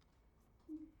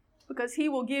 Because he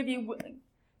will give you,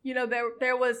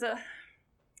 there was a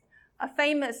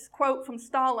famous quote from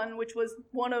Stalin, which was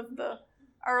one of the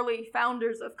early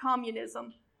founders of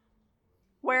communism,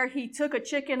 where he took a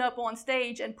chicken up on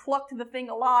stage and plucked the thing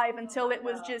alive until it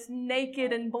was just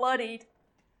naked and bloodied.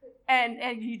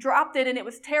 And he dropped it and it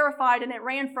was terrified and it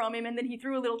ran from him, and then he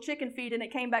threw a little chicken feed and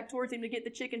it came back towards him to get the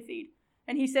chicken feed.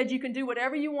 And he said, you can do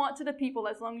whatever you want to the people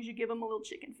as long as you give them a little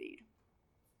chicken feed.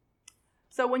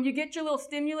 So when you get your little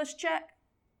stimulus check,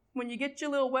 when you get your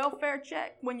little welfare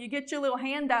check, when you get your little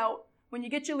handout, when you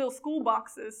get your little school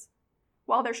boxes,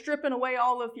 while they're stripping away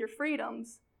all of your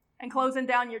freedoms and closing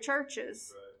down your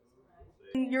churches,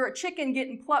 and you're a chicken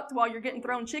getting plucked while you're getting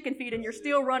thrown chicken feed, and you're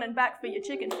still running back for your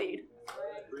chicken feed.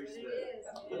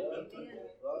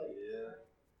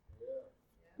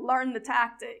 Learn the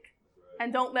tactic,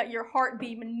 and don't let your heart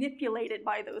be manipulated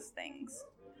by those things.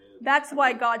 That's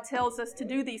why God tells us to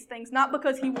do these things, not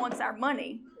because he wants our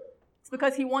money. It's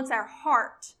because he wants our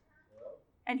heart.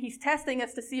 And he's testing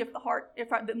us to see if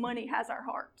the money has our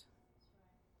heart.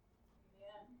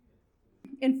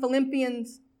 In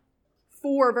Philippians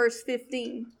 4, verse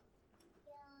 15,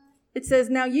 it says,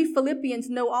 "Now you Philippians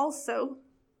know also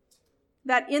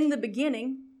that in the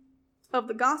beginning of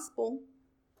the gospel,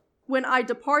 when I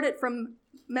departed from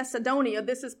Macedonia,"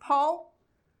 this is Paul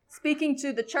speaking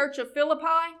to the church of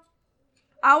Philippi.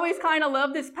 I always kind of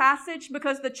love this passage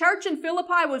because the church in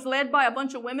Philippi was led by a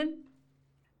bunch of women.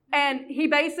 And he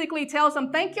basically tells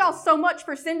them, "Thank y'all so much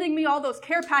for sending me all those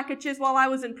care packages while I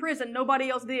was in prison. Nobody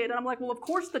else did." And I'm like, well, of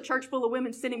course the church full of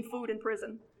women sending food in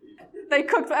prison. They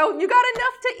cooked. "Oh, you got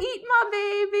enough to eat, my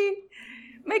baby.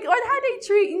 How they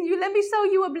treating you? Let me sew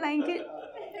you a blanket.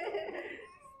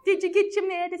 Did you get your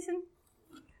medicine?"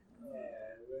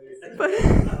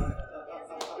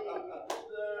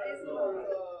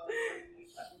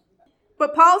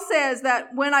 But Paul says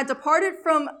that when I departed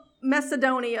from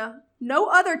Macedonia, no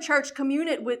other church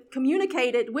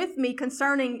communicated with me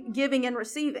concerning giving and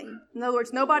receiving. In other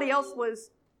words, nobody else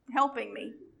was helping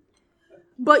me.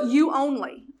 But you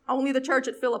only the church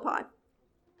at Philippi.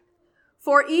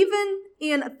 "For even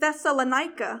in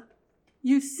Thessalonica,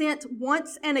 you sent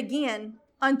once and again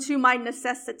unto my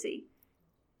necessity."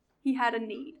 He had a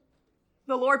need.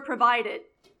 The Lord provided.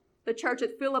 The church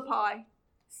at Philippi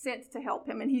sent to help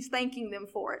him, and he's thanking them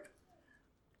for it.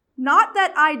 "Not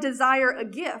that I desire a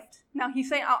gift." Now he's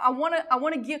saying, I want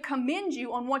to commend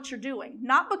you on what you're doing.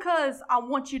 Not because I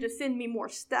want you to send me more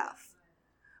stuff,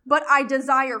 but I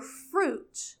desire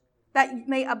fruit that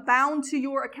may abound to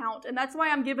your account. And that's why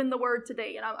I'm giving the word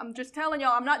today. And I'm just telling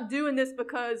y'all, I'm not doing this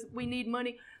because we need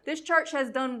money. This church has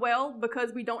done well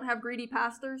because we don't have greedy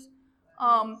pastors.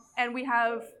 And we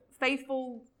have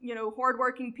faithful,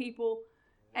 hardworking people.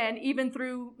 And even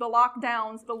through the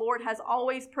lockdowns, the Lord has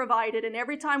always provided. And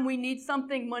every time we need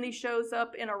something, money shows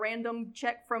up in a random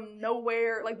check from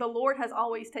nowhere. Like, the Lord has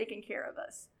always taken care of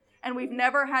us. And we've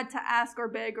never had to ask or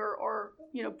beg or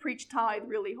preach tithe,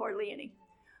 really, hardly any.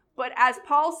 But as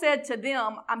Paul said to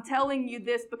them, I'm telling you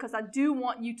this because I do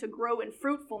want you to grow in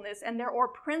fruitfulness. And there are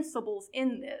principles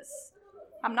in this.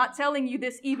 I'm not telling you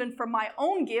this even for my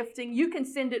own gifting. You can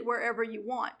send it wherever you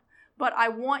want. But I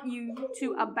want you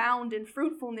to abound in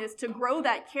fruitfulness, to grow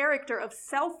that character of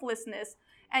selflessness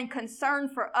and concern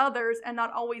for others and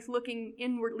not always looking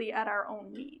inwardly at our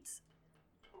own needs.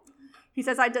 He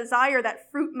says, I desire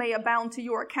that fruit may abound to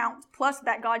your account, plus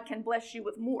that God can bless you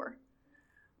with more.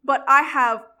 But I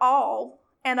have all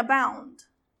and abound.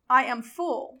 I am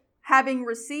full, having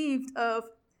received of...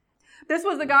 This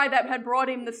was the guy that had brought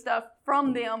him the stuff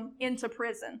from them into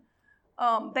prison.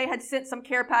 They had sent some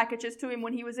care packages to him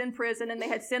when he was in prison, and they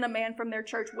had sent a man from their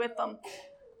church with them.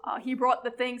 He brought the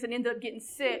things and ended up getting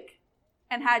sick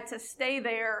and had to stay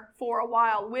there for a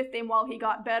while with him while he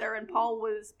got better, and Paul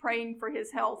was praying for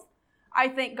his health. I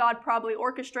think God probably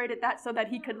orchestrated that so that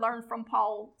he could learn from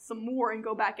Paul some more and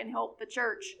go back and help the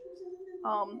church.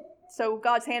 So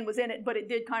God's hand was in it, but it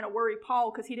did kind of worry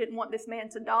Paul because he didn't want this man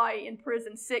to die in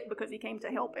prison sick because he came to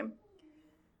help him.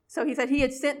 So he said he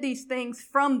had sent these things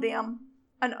from them,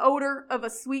 an odor of a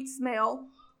sweet smell,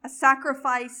 a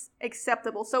sacrifice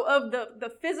acceptable. So of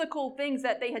the physical things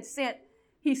that they had sent,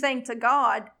 he's saying to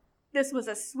God, this was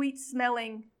a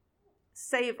sweet-smelling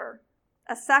savor,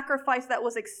 a sacrifice that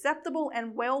was acceptable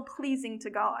and well-pleasing to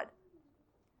God.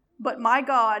 But my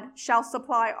God shall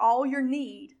supply all your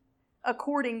need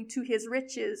according to his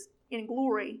riches in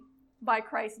glory by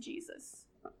Christ Jesus.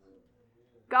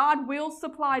 God will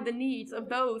supply the needs of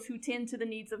those who tend to the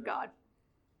needs of God.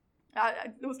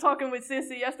 I was talking with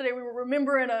Sissy yesterday. We were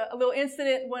remembering a little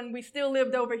incident when we still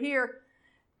lived over here.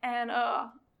 And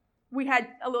we had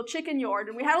a little chicken yard.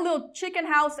 And we had a little chicken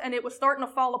house, and it was starting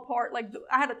to fall apart. Like,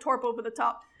 I had a tarp over the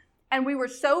top. And we were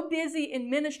so busy in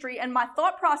ministry. And my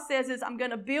thought process is, I'm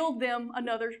going to build them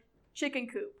another chicken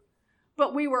coop.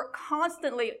 But we were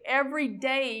constantly, every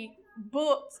day,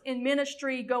 booked in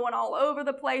ministry, going all over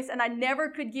the place. And I never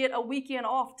could get a weekend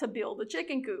off to build a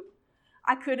chicken coop.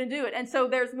 I couldn't do it. And so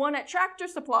there's one at Tractor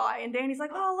Supply, and Danny's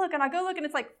like, oh, look, and I go look, and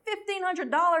it's like $1,500.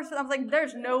 And I was like,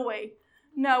 there's no way.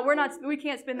 No, we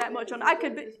can't spend that much on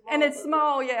it. And it's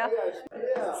small, yeah.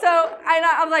 So, and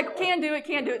I was like, can't do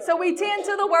it. So we tend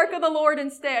to the work of the Lord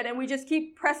instead, and we just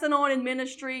keep pressing on in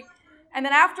ministry. And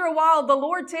then after a while, the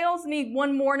Lord tells me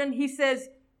one morning, he says,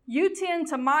 you tend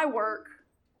to my work,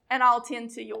 and I'll tend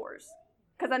to yours.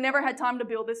 Because I never had time to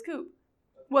build this coop.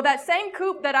 Well, that same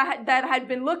coop that I had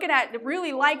been looking at,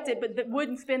 really liked it, but that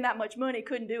wouldn't spend that much money,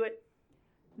 couldn't do it.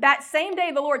 That same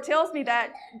day, the Lord tells me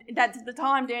that's the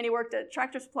time Danny worked at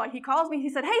Tractor Supply. He calls me. He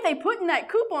said, hey, they putting that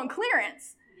coop on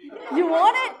clearance. You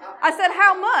want it? I said,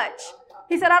 how much?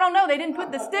 He said, I don't know. They didn't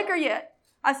put the sticker yet.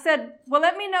 I said, well,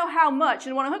 let me know how much.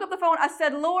 And when I hooked up the phone, I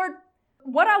said, Lord,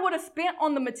 what I would have spent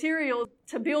on the materials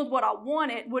to build what I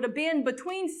wanted would have been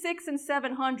between $600 and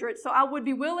 $700. So I would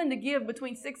be willing to give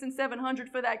between $600 and $700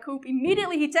 for that coop.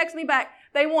 Immediately he texts me back,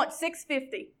 they want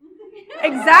 $650.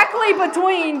 Exactly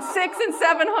between $600 and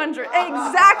 $700.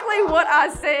 Exactly what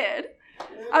I said.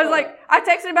 I was like, I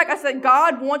texted him back. I said,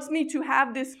 God wants me to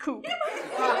have this coop.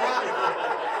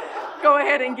 Go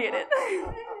ahead and get it.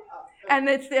 And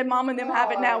it's their mom and them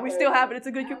have it now. We still have it. It's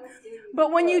a good coop.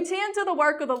 But when you tend to the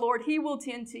work of the Lord, he will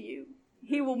tend to you.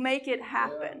 He will make it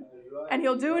happen. And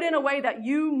he'll do it in a way that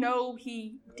you know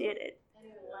he did it.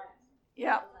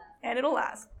 Yeah. And it'll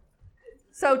last.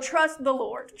 So trust the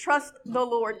Lord. Trust the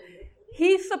Lord.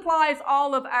 He supplies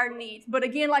all of our needs. But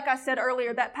again, like I said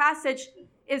earlier, that passage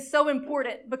is so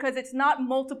important because it's not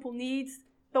multiple needs.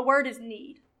 The word is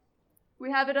need.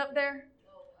 We have it up there.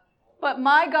 But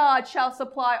my God shall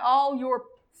supply all your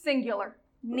singular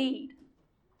need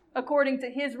according to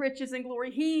his riches and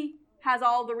glory. He has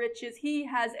all the riches. He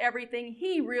has everything.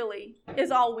 He really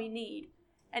is all we need.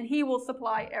 And he will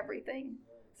supply everything.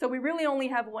 So we really only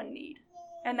have one need,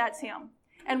 and that's him.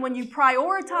 And when you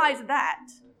prioritize that,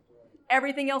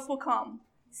 everything else will come.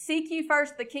 Seek ye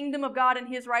first the kingdom of God and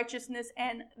his righteousness,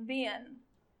 and then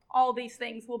all these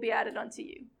things will be added unto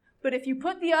you. But if you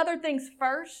put the other things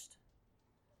first,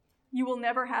 you will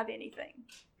never have anything,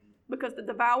 because the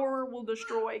devourer will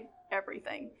destroy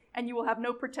everything, and you will have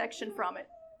no protection from it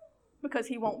because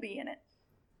he won't be in it.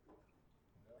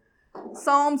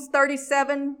 Psalms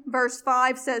 37 verse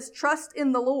 5 says, trust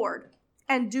in the Lord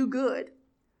and do good.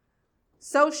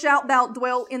 So shalt thou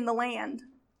dwell in the land,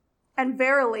 and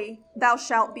verily thou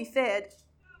shalt be fed.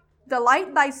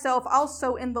 Delight thyself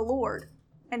also in the Lord,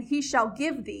 and he shall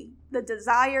give thee the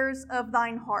desires of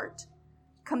thine heart.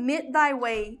 Commit thy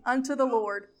way unto the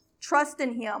Lord, trust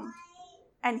in him,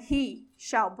 and he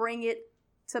shall bring it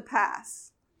to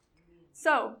pass.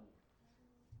 So,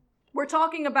 we're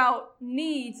talking about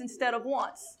needs instead of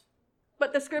wants.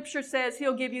 But the scripture says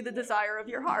he'll give you the desire of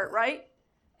your heart, right?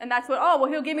 And that's what,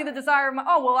 he'll give me the desire of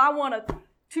I want a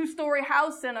 2-story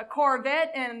house and a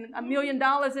Corvette and $1 million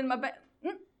in my bank.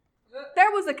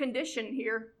 There was a condition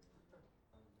here.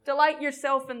 Delight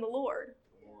yourself in the Lord.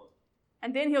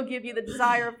 And then he'll give you the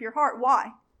desire of your heart.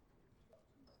 Why?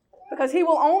 Because he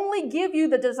will only give you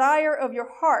the desire of your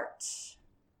heart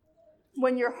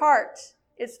when your heart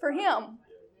is for him.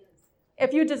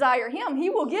 If you desire him, he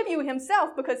will give you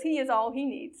himself because he is all he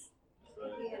needs.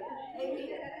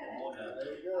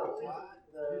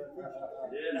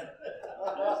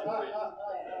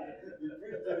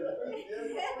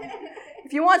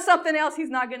 If you want something else, he's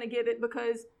not going to give it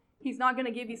because he's not going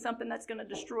to give you something that's going to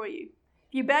destroy you.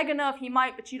 If you beg enough, he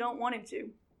might, but you don't want him to.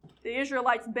 The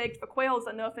Israelites begged for quails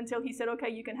enough until he said, okay,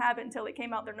 you can have it, until it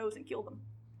came out their nose and killed them.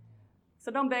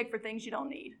 So don't beg for things you don't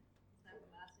need.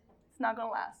 It's not going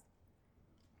to last.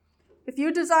 If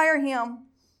you desire him,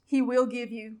 he will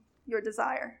give you your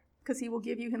desire because he will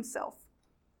give you himself.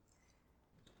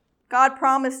 God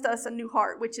promised us a new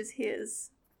heart, which is his.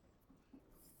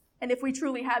 And if we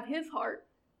truly have his heart,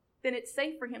 then it's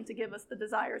safe for him to give us the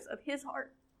desires of his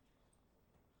heart.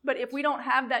 But if we don't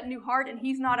have that new heart and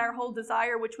he's not our whole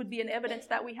desire, which would be an evidence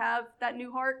that we have that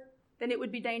new heart, then it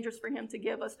would be dangerous for him to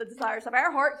give us the desires of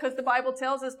our heart because the Bible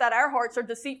tells us that our hearts are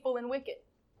deceitful and wicked.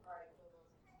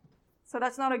 So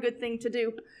that's not a good thing to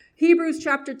do. Hebrews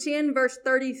chapter 10 verse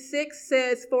 36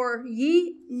 says, for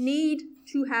ye need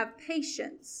to have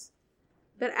patience,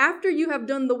 that after you have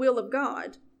done the will of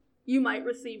God, you might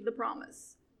receive the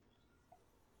promise.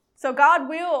 So God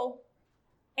will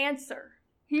answer.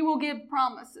 He will give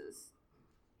promises.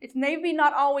 It's maybe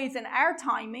not always in our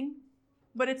timing,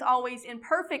 but it's always in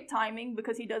perfect timing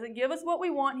because he doesn't give us what we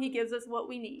want. He gives us what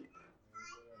we need.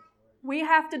 We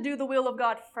have to do the will of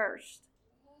God first.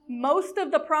 Most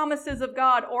of the promises of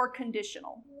God are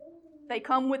conditional. They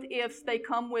come with ifs. They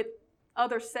come with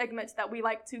other segments that we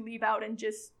like to leave out and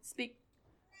just speak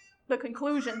the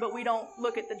conclusion, but we don't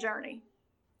look at the journey.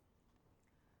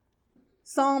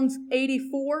 Psalms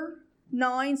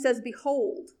 84:9 says,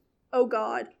 behold, O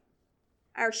God,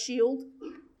 our shield,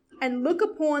 and look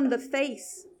upon the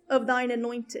face of thine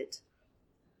anointed.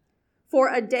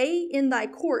 For a day in thy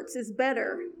courts is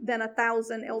better than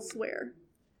 1,000 elsewhere.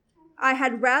 I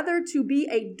had rather to be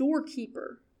a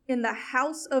doorkeeper in the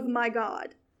house of my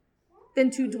God than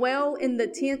to dwell in the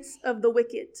tents of the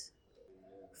wicked.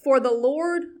 For the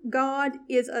Lord God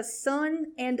is a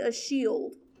sun and a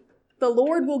shield. The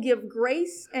Lord will give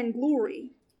grace and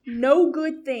glory. No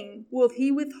good thing will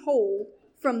he withhold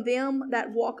from them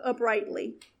that walk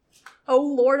uprightly. O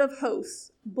Lord of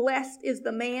hosts, blessed is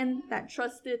the man that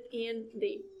trusteth in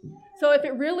thee. So if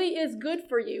it really is good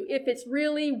for you, if it's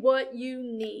really what you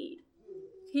need,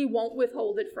 he won't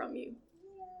withhold it from you.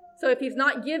 So if he's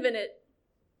not giving it,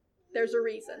 there's a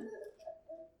reason.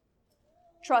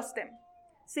 Trust him.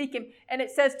 Seek him. And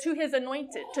it says to his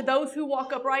anointed, to those who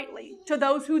walk uprightly, to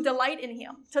those who delight in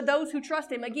him, to those who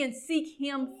trust him. Again, seek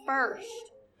him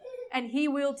first, and he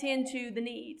will tend to the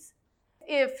needs.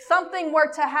 If something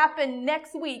were to happen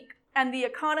next week and the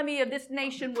economy of this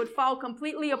nation would fall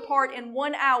completely apart in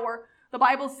 1 hour, the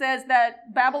Bible says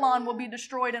that Babylon will be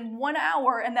destroyed in 1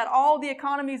 hour and that all the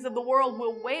economies of the world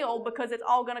will wail because it's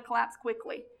all going to collapse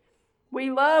quickly.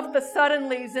 We love the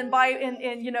suddenlies and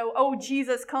oh,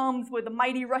 Jesus comes with a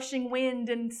mighty rushing wind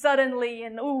and suddenly,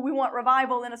 and oh, we want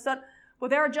revival in a sudden. Well,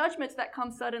 there are judgments that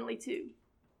come suddenly too.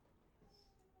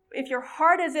 If your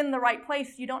heart is in the right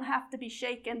place, you don't have to be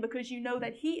shaken because you know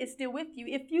that he is still with you.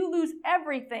 If you lose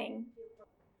everything,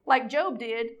 like Job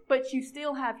did, but you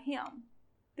still have him,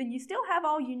 then you still have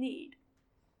all you need.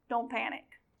 Don't panic.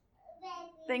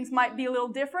 Things might be a little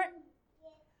different,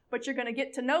 but you're going to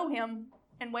get to know him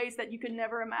in ways that you could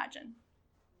never imagine.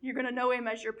 You're going to know him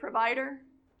as your provider,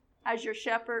 as your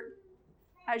shepherd,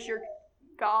 as your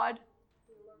God,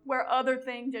 where other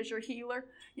things as your healer.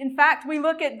 In fact, we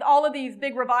look at all of these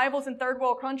big revivals in third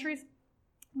world countries.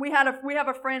 We have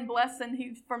a friend, Blesson,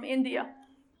 who's from India.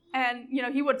 And,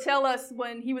 he would tell us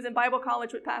when he was in Bible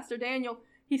college with Pastor Daniel,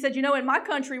 he said, in my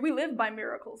country, we live by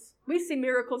miracles. We see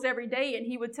miracles every day. And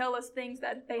he would tell us things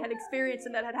that they had experienced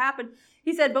and that had happened.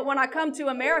 He said, but when I come to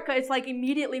America, it's like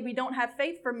immediately we don't have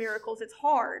faith for miracles. It's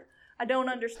hard. I don't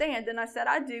understand. And I said,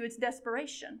 I do. It's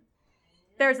desperation.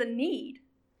 There's a need.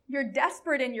 You're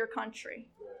desperate in your country.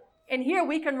 And here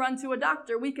we can run to a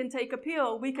doctor. We can take a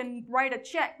pill. We can write a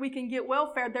check. We can get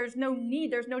welfare. There's no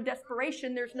need. There's no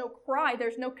desperation. There's no cry.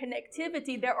 There's no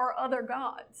connectivity. There are other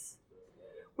gods.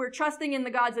 We're trusting in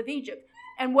the gods of Egypt.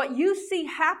 And what you see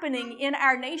happening in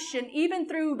our nation, even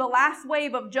through the last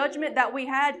wave of judgment that we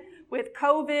had with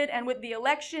COVID and with the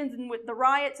elections and with the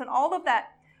riots and all of that,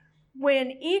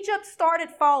 when Egypt started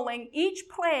falling, each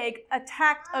plague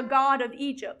attacked a god of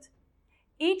Egypt.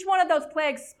 Each one of those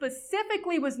plagues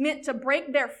specifically was meant to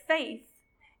break their faith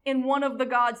in one of the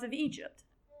gods of Egypt,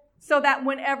 so that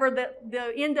whenever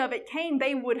the end of it came,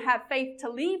 they would have faith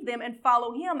to leave them and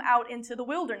follow him out into the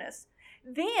wilderness.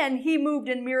 Then he moved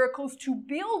in miracles to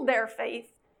build their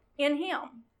faith in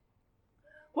him.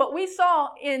 What we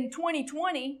saw in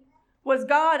 2020 was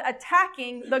God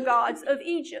attacking the gods of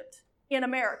Egypt in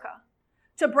America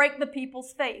to break the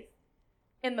people's faith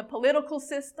in the political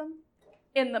system,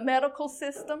 in the medical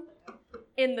system,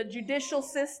 in the judicial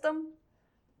system,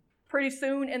 pretty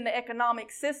soon in the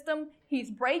economic system.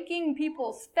 He's breaking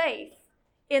people's faith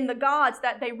in the gods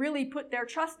that they really put their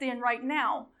trust in right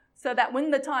now, so that when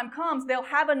the time comes, they'll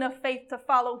have enough faith to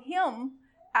follow him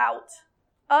out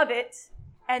of it.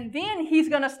 And then he's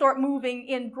going to start moving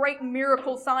in great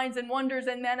miracle signs and wonders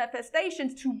and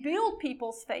manifestations to build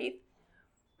people's faith.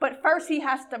 But first he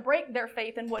has to break their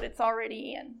faith in what it's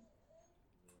already in.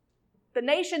 The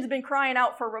nation's been crying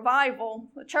out for revival,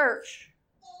 the church,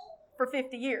 for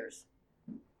 50 years.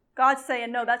 God's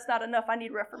saying, no, that's not enough. I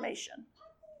need reformation.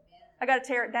 I got to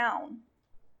tear it down,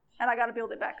 and I got to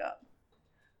build it back up.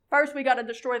 First, we got to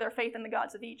destroy their faith in the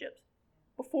gods of Egypt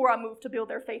before I move to build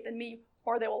their faith in me,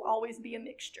 or there will always be a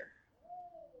mixture.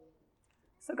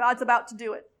 So God's about to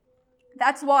do it.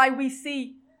 That's why we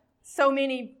see so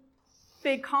many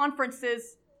big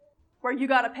conferences where you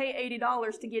got to pay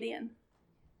 $80 to get in,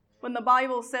 when the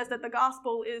Bible says that the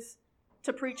gospel is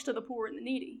to preach to the poor and the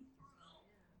needy.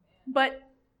 But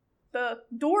the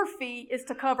door fee is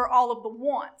to cover all of the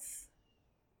wants,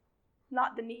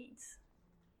 not the needs,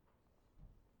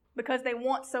 because they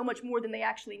want so much more than they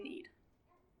actually need.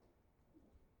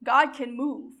 God can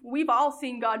move. We've all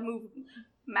seen God move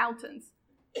mountains.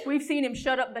 We've seen him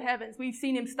shut up the heavens. We've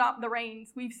seen him stop the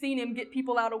rains. We've seen him get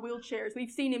people out of wheelchairs.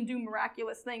 We've seen him do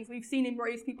miraculous things. We've seen him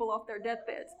raise people off their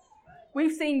deathbeds.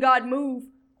 We've seen God move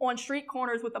on street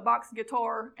corners with a box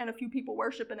guitar and a few people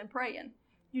worshiping and praying.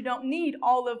 You don't need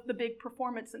all of the big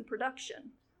performance and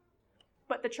production,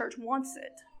 but the church wants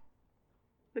it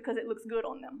because it looks good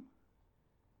on them.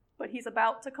 But he's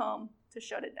about to come to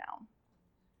shut it down.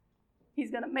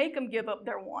 He's going to make them give up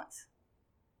their wants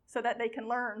so that they can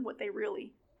learn what they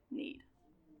really need.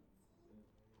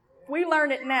 If we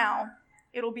learn it now,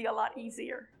 it'll be a lot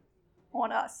easier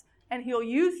on us. And he'll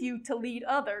use you to lead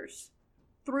others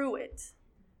through it.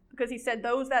 Because he said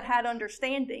those that had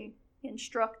understanding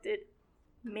instructed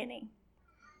many.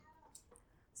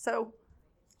 So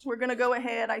we're going to go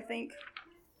ahead, I think,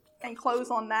 and close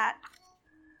on that.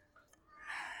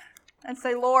 and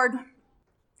say, Lord,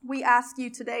 we ask you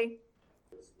today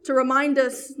to remind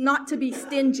us not to be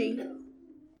stingy,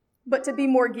 but to be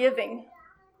more giving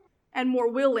and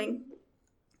more willing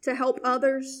to help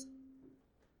others,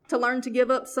 to learn to give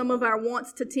up some of our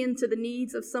wants to tend to the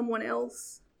needs of someone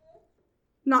else,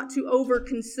 not to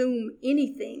overconsume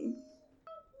anything.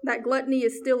 That gluttony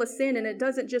is still a sin, and it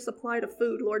doesn't just apply to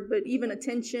food, Lord, but even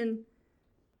attention,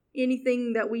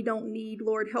 anything that we don't need.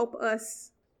 Lord, help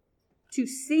us to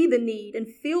see the need and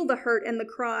feel the hurt and the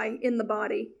cry in the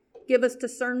body. Give us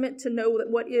discernment to know that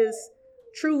what is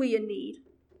truly a need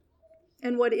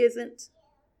and what isn't.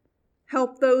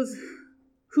 Help those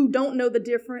who don't know the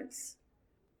difference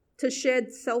to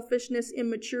shed selfishness,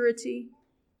 immaturity,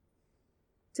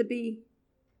 to be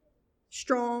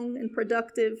strong and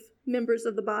productive members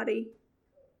of the body.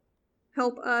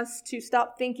 Help us to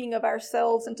stop thinking of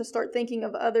ourselves and to start thinking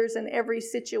of others in every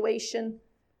situation,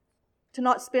 to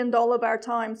not spend all of our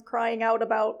times crying out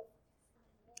about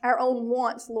our own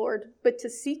wants, Lord, but to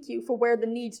seek you for where the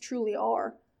needs truly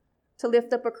are, to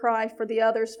lift up a cry for the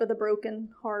others, for the broken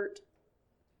heart.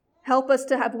 Help us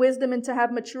to have wisdom and to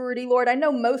have maturity, Lord. I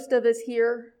know most of us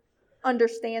here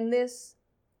understand this,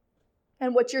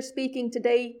 and what you're speaking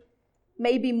today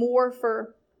may be more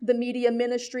for the media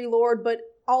ministry, Lord, but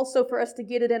also for us to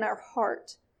get it in our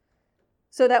heart,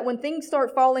 so that when things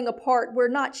start falling apart, we're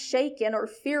not shaken or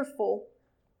fearful,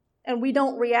 and we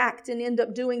don't react and end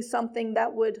up doing something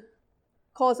that would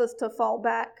cause us to fall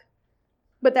back,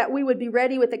 but that we would be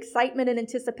ready with excitement and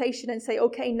anticipation and say,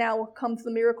 okay, now comes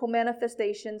the miracle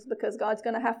manifestations, because God's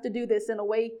going to have to do this in a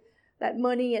way that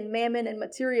money and mammon and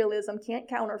materialism can't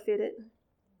counterfeit it.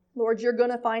 Lord, you're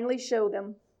going to finally show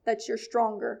them that you're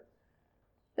stronger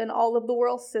than all of the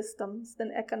world's systems, than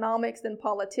economics, than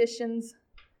politicians,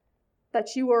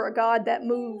 that you are a God that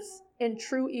moves in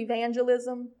true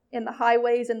evangelism, in the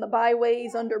highways and the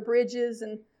byways, under bridges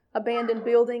and abandoned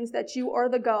buildings, that you are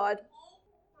the God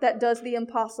that does the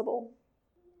impossible,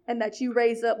 and that you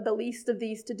raise up the least of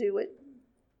these to do it.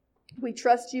 We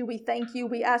trust you. We thank you.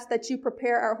 We ask that you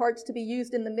prepare our hearts to be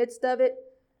used in the midst of it.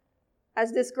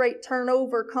 As this great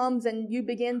turnover comes and you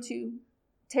begin to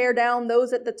tear down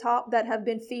those at the top that have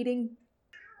been feeding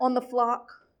on the flock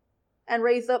and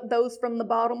raise up those from the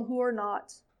bottom who are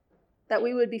not, that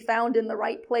we would be found in the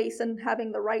right place and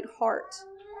having the right heart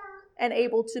and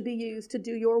able to be used to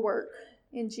do your work.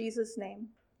 In Jesus' name,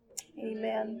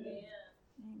 amen.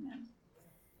 Amen.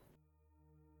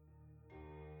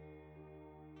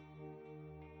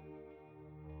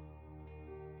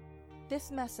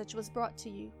 This message was brought to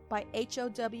you by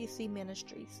HOWC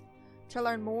Ministries. To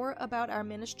learn more about our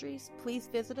ministries, please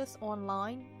visit us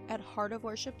online at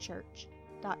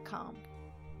heartofworshipchurch.com.